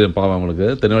மாதிரி சொல்லிடுறேன். பாவம் உங்களுக்கு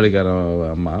திருநெல்வேலிக்கார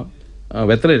அம்மா,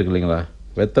 வெத்தலை இருக்கு இல்லைங்களா,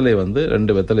 வெத்தலை வந்து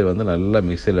 2 வெத்தலை வந்து நல்லா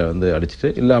மிக்சியில் வந்து அடிச்சுட்டு,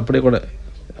 இல்லை அப்படியே கூட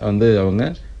வந்து அவங்க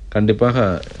கண்டிப்பாக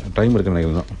டைம் இருக்குன்னு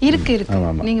நினைக்கிறோம். இருக்கு.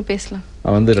 ஆமாம், நீங்கள் பேசலாம்.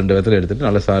 வந்து 2 வெத்தலை எடுத்துட்டு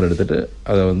நல்லா சாறு எடுத்துட்டு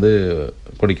அதை வந்து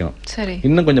குடிக்கணும். சரி,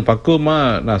 இன்னும் கொஞ்சம்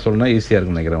பக்குவமாக நான் சொன்னா ஈஸியாக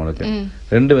இருக்குன்னு நினைக்கிறேன். உனக்கு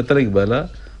 2 வெத்தலைக்கு பதிலாக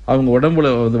அவங்க உடம்புல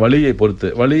வந்து வலியை பொறுத்து,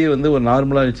 வலியை வந்து ஒரு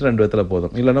நார்மலாக இருந்துச்சு 2 வெத்தலை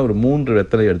போதும், இல்லைன்னா ஒரு 3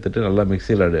 வெத்தலை எடுத்துகிட்டு நல்லா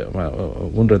மிக்சியில்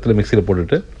 3 வெத்தலை மிக்சியில்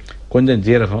போட்டுட்டு கொஞ்சம்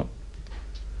ஜீரகம்,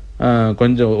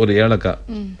 கொஞ்சம் ஒரு ஏலக்காய்,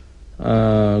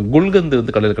 குல்கந்து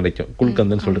வந்து கடையில் கிடைக்கும்,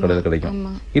 குல்கந்துன்னு சொல்லிட்டு கடையில் கிடைக்கும்,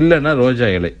 இல்லைன்னா ரோஜா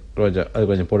இலை, ரோஜா அது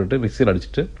கொஞ்சம் போட்டுட்டு மிக்சியில்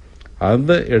அடிச்சுட்டு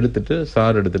அதை எடுத்துட்டு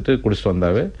சாறு எடுத்துட்டு குடிச்சிட்டு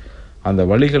வந்தாவே அந்த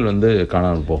வலிகள் வந்து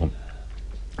காணாமல் போகும்.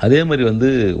 அதே மாதிரி வந்து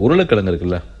உருளைக்கிழங்கு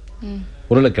இருக்குல்ல,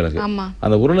 உருளைக்கிழங்கு,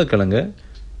 அந்த உருளைக்கிழங்கை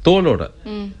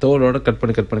தோலோட கட்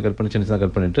பண்ணி சின்ன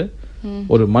கட் பண்ணிட்டு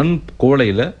ஒரு மண்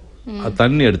குவளையில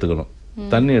தண்ணி எடுத்துக்கணும்.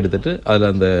 தண்ணி எடுத்துட்டு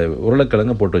அதில் அந்த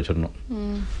உருளைக்கிழங்கை போட்டு வச்சிடணும்.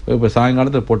 இப்போ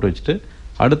சாயங்காலத்தில் போட்டு வச்சுட்டு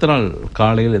அடுத்த நாள்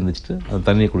காலையில் எழுந்திரிச்சிட்டு அந்த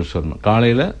தண்ணியை குடிச்சிட்டு வரணும்.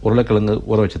 காலையில் உருளைக்கிழங்கு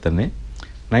ஊற வச்ச தண்ணி,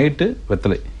 நைட்டு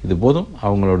வெத்தலை, இது போதும்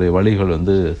அவங்களுடைய வலிகள்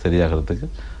வந்து சரியாகிறதுக்கு.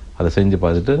 அதை செஞ்சு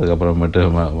பார்த்துட்டு அதுக்கப்புறமேட்டு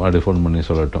மறுபடியும் ஃபோன் பண்ணி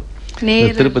சொல்லட்டும்.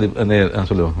 திருப்பதி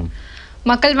சொல்லுவாங்க.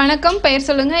 மக்கள் வணக்கம், பெயர்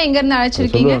சொல்லுங்க, எங்க இருந்து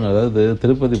அழைச்சிருக்கீங்க? அதாவது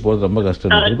திருப்பதி போறது ரொம்ப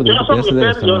கஷ்டம், திருப்பதி பேசுறதே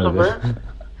கஷ்டமா இருக்கு.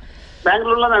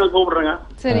 பெங்களூர்ல நான் கூப்பிடுறேங்க.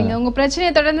 சரிங்க, உங்க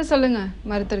பிரச்சனையை தொடர்ந்து சொல்லுங்க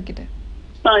மருத்துவர்கிட்ட.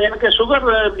 எனக்கு சுகர்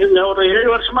இருக்குங்க, ஒரு 7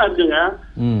 வருஷமா இருக்குங்க.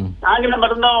 ஆங்கில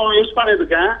மருந்தும் யூஸ்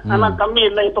பண்ணிருக்கேன், ஆனா கம்மி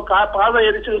இல்லை. இப்ப பாத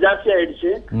எரிச்சல் ஜாஸ்தி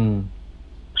ஆயிடுச்சு,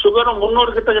 சுகரும்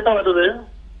 300 கிட்ட வருது.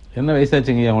 என்ன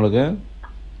வயசாச்சுங்க உங்களுக்கு?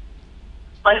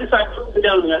 வயசு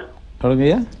 65.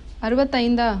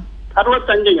 65?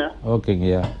 65ங்க.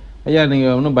 ஓகேங்கய்யா. ஐயா நீங்க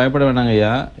ஒன்றும் பயப்பட வேணாங்க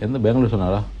ஐயா. எந்த பெங்களூர்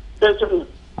சொன்னாரா?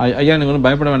 ஐயா நீங்க ஒன்றும்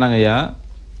பயப்பட வேணாங்க ஐயா.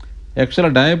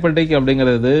 ஆக்சுவலாக டயபெட்டிக்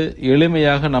அப்படிங்கிறது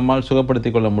எளிமையாக நம்மால் சுகப்படுத்தி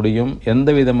கொள்ள முடியும். எந்த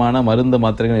விதமான மருந்து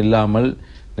மாத்திரைகள் இல்லாமல்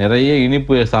நிறைய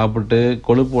இனிப்பு சாப்பிட்டு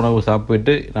கொழுப்பு உணவு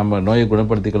சாப்பிட்டு நம்ம நோயை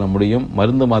குணப்படுத்தி கொள்ள முடியும்.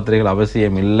 மருந்து மாத்திரைகள்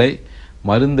அவசியம் இல்லை.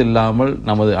 மருந்து இல்லாமல்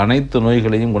நமது அனைத்து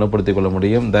நோய்களையும் குணப்படுத்தி கொள்ள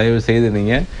முடியும். தயவு செய்து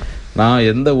நீங்கள் நான்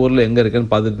எந்த ஊரில் எங்கே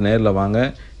இருக்கேன்னு பார்த்துட்டு நேரில் வாங்க.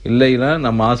 இல்லைன்னா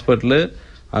நம்ம ஹாஸ்பிட்டலு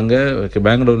அங்கே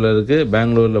பெங்களூரில் இருக்குது,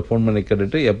 பெங்களூரில் ஃபோன் பண்ணி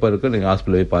கேட்டுட்டு எப்போ இருக்குது நீங்கள்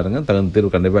ஹாஸ்பிட்டல் போய் பாருங்கள், தகுந்த தீர்வு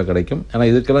கண்டிப்பாக கிடைக்கும். ஏன்னா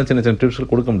இதுக்கெல்லாம் சின்ன சின்ன டிப்ஸ்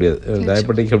கொடுக்க முடியாது.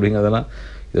 டயபெட்டிக் அப்படிங்கிறதெல்லாம்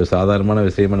இது சாதாரணமான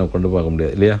விஷயமா நம்ம கொண்டு போக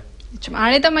முடியாது இல்லையா?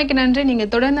 அழைத்தமைக்கு நன்றி.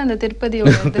 நீங்கள் தொடர்ந்து அந்த திருப்பதி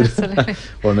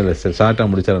ஒன்றும் இல்லை சார், ஷார்ட்டாக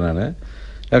முடிச்சிடறேன் நான்.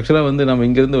 ஆக்சுவலாக வந்து நம்ம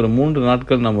இங்கேருந்து ஒரு 3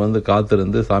 நாட்கள் நம்ம வந்து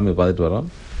காத்திருந்து சாமியை பார்த்துட்டு வரோம்.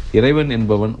 இறைவன்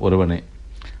என்பவன் ஒருவனே.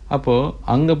 அப்போது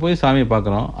அங்கே போய் சாமியை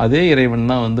பார்க்குறோம். அதே இறைவன்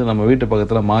தான் வந்து நம்ம வீட்டு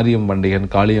பக்கத்தில் மாரியம் பண்டிகன்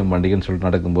காளியம் பண்டிகைன்னு சொல்லிட்டு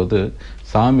நடக்கும்போது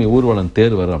சாமி ஊர்வலம்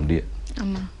தேர் வரும். அப்படியே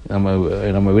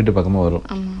நம்ம வீட்டு பக்கமாக வரும்.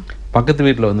 பக்கத்து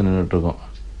வீட்டில் வந்து நின்றுட்டுருக்கோம்,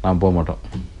 நாம் போக மாட்டோம்.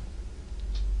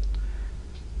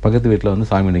 பக்கத்து வீட்டில் வந்து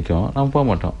சாமி நிற்கும், நாம் போக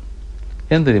மாட்டோம்.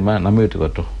 ஏன் தெரியுமா? நம்ம வீட்டுக்கு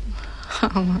வரட்டும்.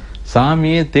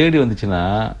 சாமியே தேடி வந்துச்சுன்னா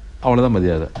அவ்வளோதான்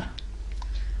மரியாதை.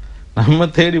 நம்ம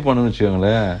தேடி போனோம்னு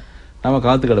வச்சுக்கோங்களேன், நம்ம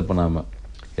காத்து கிடப்போம். நாம்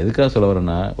எதுக்காக சொல்ல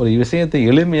வரேன்னா, ஒரு விஷயத்தை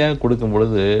எளிமையாக கொடுக்கும்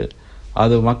பொழுது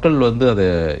அது மக்கள் வந்து அதை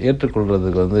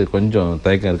ஏற்றுக்கொள்கிறதுக்கு வந்து கொஞ்சம்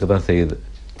தயக்கம் இருக்க தான் செய்யுது.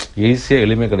 ஈஸியாக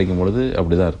எளிமையாக கிடைக்கும் பொழுது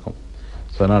அப்படி தான் இருக்கும்.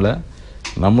 ஸோ அதனால்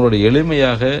நம்மளுடைய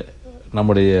எளிமையாக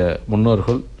நம்முடைய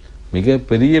முன்னோர்கள் மிக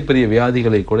பெரிய பெரிய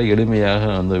வியாதிகளை கூட எளிமையாக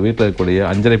அந்த வீட்டில் இருக்கக்கூடிய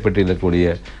அஞ்சரை பெட்டியில்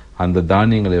இருக்கக்கூடிய அந்த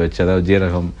தானியங்களை வச்சு, அதாவது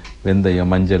ஜீரகம்,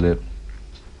 வெந்தயம், மஞ்சள்,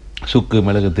 சுக்கு,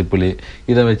 மிளகு, திப்பிலி,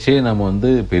 இதை வச்சே நம்ம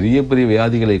வந்து பெரிய பெரிய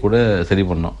வியாதிகளை கூட சரி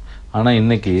பண்ணோம். ஆனால்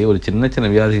இன்றைக்கி ஒரு சின்ன சின்ன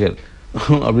வியாதிகள்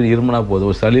அப்படின்னு இருமுனா போதும்,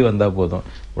 ஒரு சளி வந்தால் போதும்,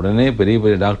 உடனே பெரிய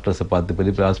பெரிய டாக்டர்ஸை பார்த்து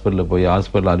பெரிய பெரிய ஹாஸ்பிட்டலில் போய்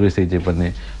ஹாஸ்பிட்டலில் அறுவை சிகிச்சை பண்ணி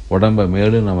உடம்பை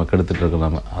மேலும் நம்ம கெடுத்துட்டு இருக்கோம்.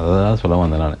 நம்ம அதை தான் சொல்ல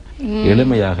வந்தேன் நான்.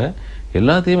 எளிமையாக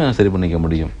எல்லாத்தையுமே நான் சரி பண்ணிக்க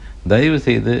முடியும். தயவு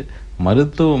செய்து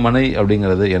மருத்துவமனை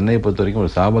அப்படிங்கிறது என்னை பொறுத்த வரைக்கும்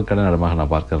ஒரு சாபக்கடை இடமாக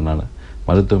நான் பார்க்குறேன். நான்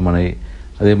மருத்துவமனை,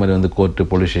 அதே மாதிரி வந்து கோர்ட்டு,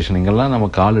 போலீஸ் ஸ்டேஷன், இங்கெல்லாம் நம்ம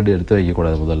காலடி எடுத்து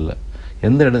வைக்கக்கூடாது. முதல்ல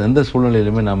எந்த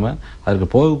சூழ்நிலையிலுமே நம்ம அதுக்கு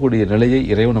போகக்கூடிய நிலையை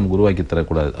இறைவன் நமக்கு உருவாக்கி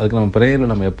தரக்கூடாது. அதுக்கு நம்ம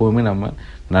ப்ரேயரில் நம்ம எப்போவுமே நம்ம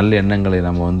நல்ல எண்ணங்களை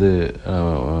நம்ம வந்து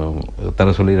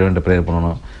தர சொல்லி இறைவன் ப்ரேயர்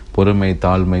பண்ணணும். பொறுமை,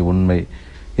 தாழ்மை, உண்மை,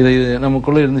 இது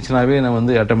நமக்குள்ளே இருந்துச்சுனாவே நம்ம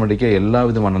வந்து ஆட்டோமேட்டிக்காக எல்லா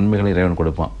விதமான நன்மைகளையும் இறைவன்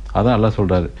கொடுப்பான். அதான் அல்லாஹ்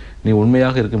சொல்கிறாரு, நீ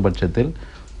உண்மையாக இருக்கும் பட்சத்தில்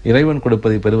இறைவன்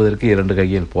கொடுப்பதை பெறுவதற்கு 2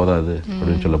 கையில் போதாது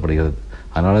அப்படின்னு சொல்லப்படுகிறது.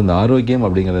 அதனால் இந்த ஆரோக்கியம்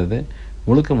அப்படிங்கிறது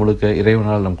முழுக்க முழுக்க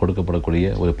இறைவனால் நம்ம கொடுக்கப்படக்கூடிய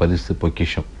ஒரு பரிசு,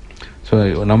 பொக்கிஷம். ஸோ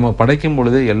நம்ம படைக்கும்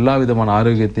பொழுது எல்லா விதமான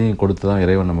ஆரோக்கியத்தையும் கொடுத்து தான்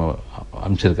இறைவன் நம்ம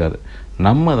அமைச்சிருக்காரு.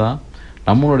 நம்ம தான்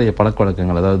நம்மளுடைய பழக்க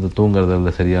வழக்கங்கள், அதாவது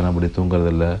தூங்குறதில்ல, சரியானபடி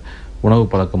தூங்குறதில்ல, உணவு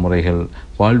பழக்க முறைகள்,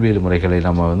 வாழ்வியல் முறைகளை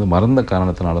நம்ம வந்து மறந்த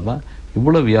காரணத்தினால தான்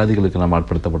இவ்வளோ வியாதிகளுக்கு நம்ம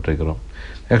ஆட்படுத்தப்பட்டிருக்கிறோம்.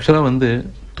 ஆக்சுவலாக வந்து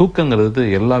தூக்கங்கிறது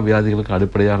எல்லா வியாதிகளுக்கும்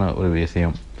அடிப்படையான ஒரு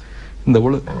விஷயம்.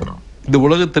 இந்த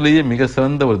உலகத்திலேயே மிக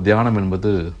சிறந்த ஒரு தியானம் என்பது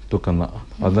தூக்கம்தான்.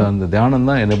 அந்த தியானம்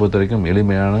தான் என்னை பொறுத்த வரைக்கும்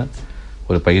எளிமையான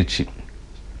ஒரு பயிற்சி.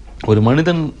 ஒரு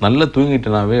மனிதன் நல்லா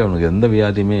தூங்கிட்டனாவே அவனுக்கு எந்த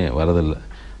வியாதியுமே வரதில்லை.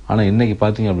 ஆனால் இன்றைக்கி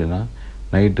பார்த்தீங்க அப்படின்னா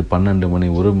நைட்டு 12 மணி,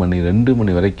 1 மணி, 2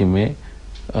 மணி வரைக்குமே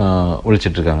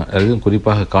ஒழிச்சிட்ருக்காங்க. அதுவும்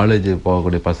குறிப்பாக காலேஜ்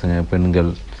போகக்கூடிய பசங்க,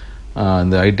 பெண்கள்,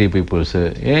 இந்த ஐடி பீப்புள்ஸு,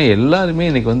 ஏன் எல்லாருமே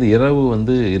இன்றைக்கி வந்து இரவு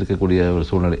வந்து இருக்கக்கூடிய ஒரு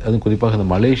சூழ்நிலை. அதுவும் குறிப்பாக இந்த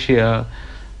மலேசியா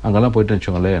அங்கெல்லாம் போய்ட்டு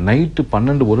வச்சுக்கோங்களேன், நைட்டு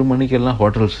 12-1 மணிக்கெல்லாம்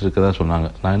ஹோட்டல்ஸ் இருக்கதா சொன்னாங்க.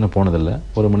 நான் இன்னும் போனதில்லை.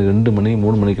 1 மணி 2 மணி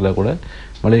 3 மணிக்கெல்லாம் கூட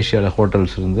மலேசியாவில்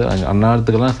ஹோட்டல்ஸ் இருந்து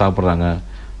அந்நேரத்துக்கெல்லாம் சாப்பிட்றாங்க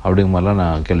அப்படிங்கிற மாதிரிலாம்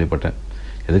நான் கேள்விப்பட்டேன்.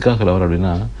 எதுக்காக சொல்ல வர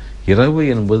அப்படின்னா, இரவு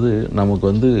என்பது நமக்கு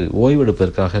வந்து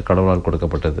ஓய்வெடுப்பதற்காக கடவுளால்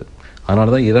கொடுக்கப்பட்டது.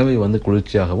 அதனால தான் இரவை வந்து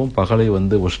குளிர்ச்சியாகவும் பகலை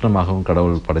வந்து உஷ்ணமாகவும்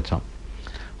கடவுள் படைத்தான்.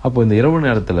 அப்போ இந்த இரவு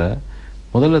நேரத்தில்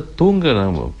முதல்ல தூங்க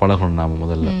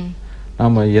பழகணும்.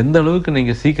 நாம் எந்த அளவுக்கு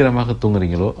நீங்கள் சீக்கிரமாக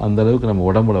தூங்குறீங்களோ அந்த அளவுக்கு நம்ம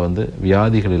உடம்புல வந்து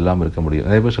வியாதிகள் இல்லாமல் இருக்க முடியும்.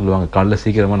 நிறைய பேர் சொல்லுவாங்க காலைல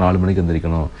சீக்கிரமாக 4 மணிக்கு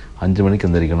எந்திரிக்கணும், 5 மணிக்கு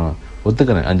எந்திரிக்கணும்.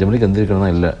 ஒத்துக்கிறேன், 5 மணிக்கு எந்திரிக்கணும்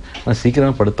தான் இல்லை, ஆனால்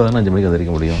சீக்கிரமாக படுத்தா தானே 5 மணிக்கு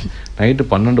எந்திரிக்க முடியும். நைட்டு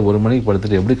 12-1 மணிக்கு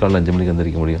படுத்துட்டு எப்படி காலைல 5 மணிக்கு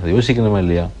எந்திரிக்க முடியும்? அது யோசிக்கணுமா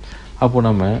இல்லையா? அப்போது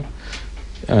நம்ம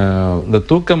இந்த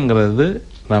தூக்கம்ங்கிறது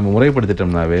நாம்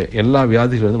முறைப்படுத்திட்டோம்னாவே எல்லா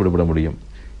வியாதிகளிலிருந்து விடுபட முடியும்.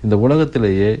 இந்த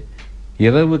உலகத்திலேயே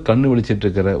இரவு கண்ணு விழிச்சிட்டு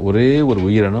இருக்கிற ஒரே ஒரு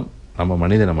உயிரினம் நம்ம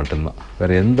மனிதனை மட்டும்தான்.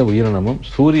 வேறு எந்த உயிரினமும்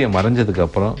சூரியன் மறைஞ்சதுக்கு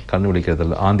அப்புறம் கண்ணு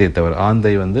விழிக்கிறதில்ல, ஆந்தையை தவிர.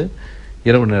 ஆந்தை வந்து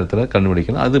இரவு நேரத்தில் கண்ணு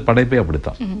விழிக்கணும், அது படைப்பே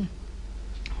அப்படித்தான்.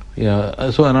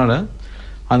 ஸோ அதனால்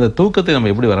அந்த தூக்கத்தை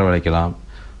நம்ம எப்படி வரவழைக்கலாம்?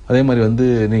 அதே மாதிரி வந்து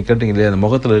நீங்கள் கேட்டிங்க இல்லையா, அந்த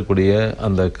முகத்தில் இருக்கக்கூடிய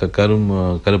அந்த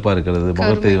கருப்பாக இருக்கிறது,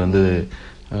 முகத்தை வந்து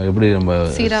எப்படி நம்ம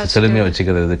செழுமையாக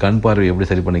வச்சுக்கிறது, கண் பார்வை எப்படி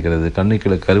சரி பண்ணிக்கிறது,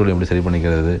 கண்ணுக்குள்ள கருவில் எப்படி சரி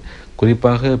பண்ணிக்கிறது.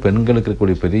 குறிப்பாக பெண்களுக்கு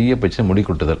இருக்கக்கூடிய பெரிய பிரச்சனை முடி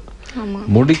கொட்டுதல்.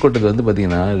 முடி கொட்டுதல் வந்து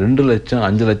பார்த்தீங்கன்னா 2 லட்சம்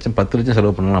 5 லட்சம் 10 லட்சம்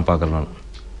செலவு பண்ணலாம் நான் பார்க்குறேன்.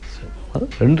 நான்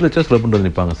 2 லட்சம் செலவு பண்ணுறது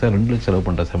நிற்பாங்க, சார் 2 லட்சம் செலவு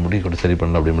பண்ணுறேன் சார், முடி கொட்டு சரி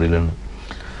பண்ணலாம் அப்படி முடியலன்னு.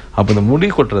 அப்போ இந்த முடி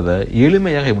கொட்டுறதை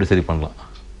எளிமையாக எப்படி சரி பண்ணலாம்?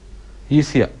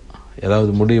 ஈஸியாக,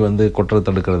 ஏதாவது முடி வந்து கொட்டுறது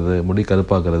தடுக்கிறது, முடி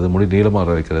கருப்பாக்குறது, முடி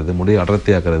நீளமாக வைக்கிறது, முடி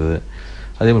அடர்த்தியாக்குறது,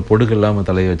 அதே மாதிரி பொடுகு இல்லாமல்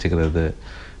தலையை வச்சுக்கிறது,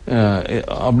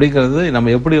 அப்படிங்கிறது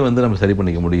நம்ம எப்படி வந்து நம்ம சரி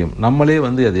பண்ணிக்க முடியும்? நம்மளே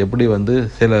வந்து அது எப்படி வந்து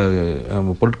சில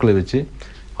பொருட்களை வச்சு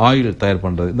ஆயில் தயார்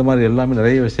பண்ணுறது, இந்த மாதிரி எல்லாமே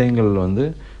நிறைய விஷயங்கள் வந்து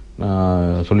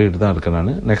நான் சொல்லிட்டு தான் இருக்கேன்.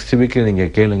 நான் நெக்ஸ்ட் வீக்கு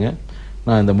நீங்கள் கேளுங்க,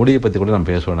 நான் இந்த முடியை பற்றி கூட நான்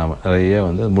பேசுவேன். நாம் நிறைய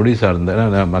வந்து முடி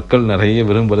சார்ந்த மக்கள் நிறைய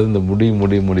விரும்புகிறது இந்த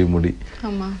முடி.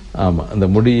 ஆமாம், அந்த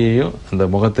முடியையும் அந்த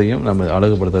முகத்தையும் நம்ம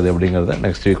அழகுபடுத்துறது அப்படிங்கிறத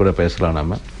நெக்ஸ்ட் வீக் கூட பேசலாம்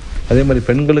நாம். அதே மாதிரி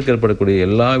பெண்களுக்கு ஏற்படக்கூடிய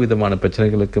எல்லா விதமான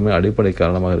பிரச்சனைகளுக்குமே அடிப்படை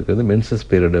காரணமாக இருக்கிறது மென்சஸ்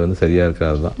பீரியட் வந்து சரியாக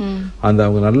இருக்கிறது தான். அந்த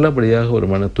அவங்க நல்லபடியாக ஒரு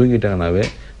தூங்கிட்டாங்கனாவே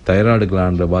தைராய்டு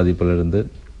கிளாண்ட் பாதிப்பிலிருந்து,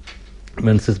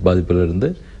 மென்சஸ் பாதிப்பிலிருந்து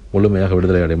முழுமையாக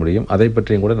விடுதலை அடைய முடியும். அதை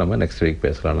பற்றியும் கூட நம்ம நெக்ஸ்ட் வீக்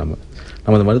பேசலாம்.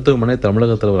 நமது மருத்துவமனை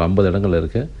தமிழகத்தில் ஒரு 50 இடங்கள்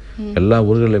இருக்குது. எல்லா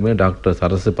ஊர்களிலுமே டாக்டர்ஸ்,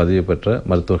 அரசு பதவி பெற்ற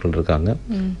மருத்துவர்கள் இருக்காங்க.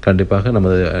 கண்டிப்பாக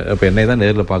நமது இப்போ என்னை தான்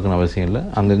நேரில் பார்க்கணும் அவசியம் இல்லை,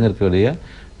 அங்கங்கே இருக்கக்கூடிய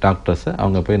டாக்டர்ஸை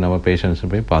அவங்க போய் நம்ம பேஷண்ட்ஸை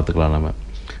போய் பார்த்துக்கலாம். நம்ம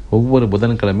ஒவ்வொரு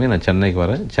புதன்கிழமையும் நான் சென்னைக்கு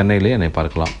வரேன், சென்னையிலேயே என்னை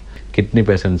பார்க்கலாம். கிட்னி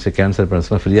பேஷண்ட்ஸு, கேன்சர்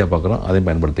பேஷண்ட்ஸ்லாம் ஃப்ரீயாக பார்க்குறோம், அதையும்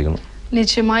பயன்படுத்திக்கணும்.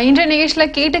 நிச்சயமா. இன்றைய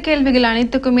நிகழ்ச்சியில் கேட்ட கேள்விகள்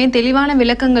அனைத்துக்குமே தெளிவான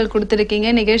விளக்கங்கள்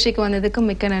கொடுத்துருக்கீங்க. நிகழ்ச்சிக்கு வந்ததுக்கு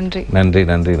மிக்க நன்றி.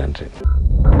 நன்றி.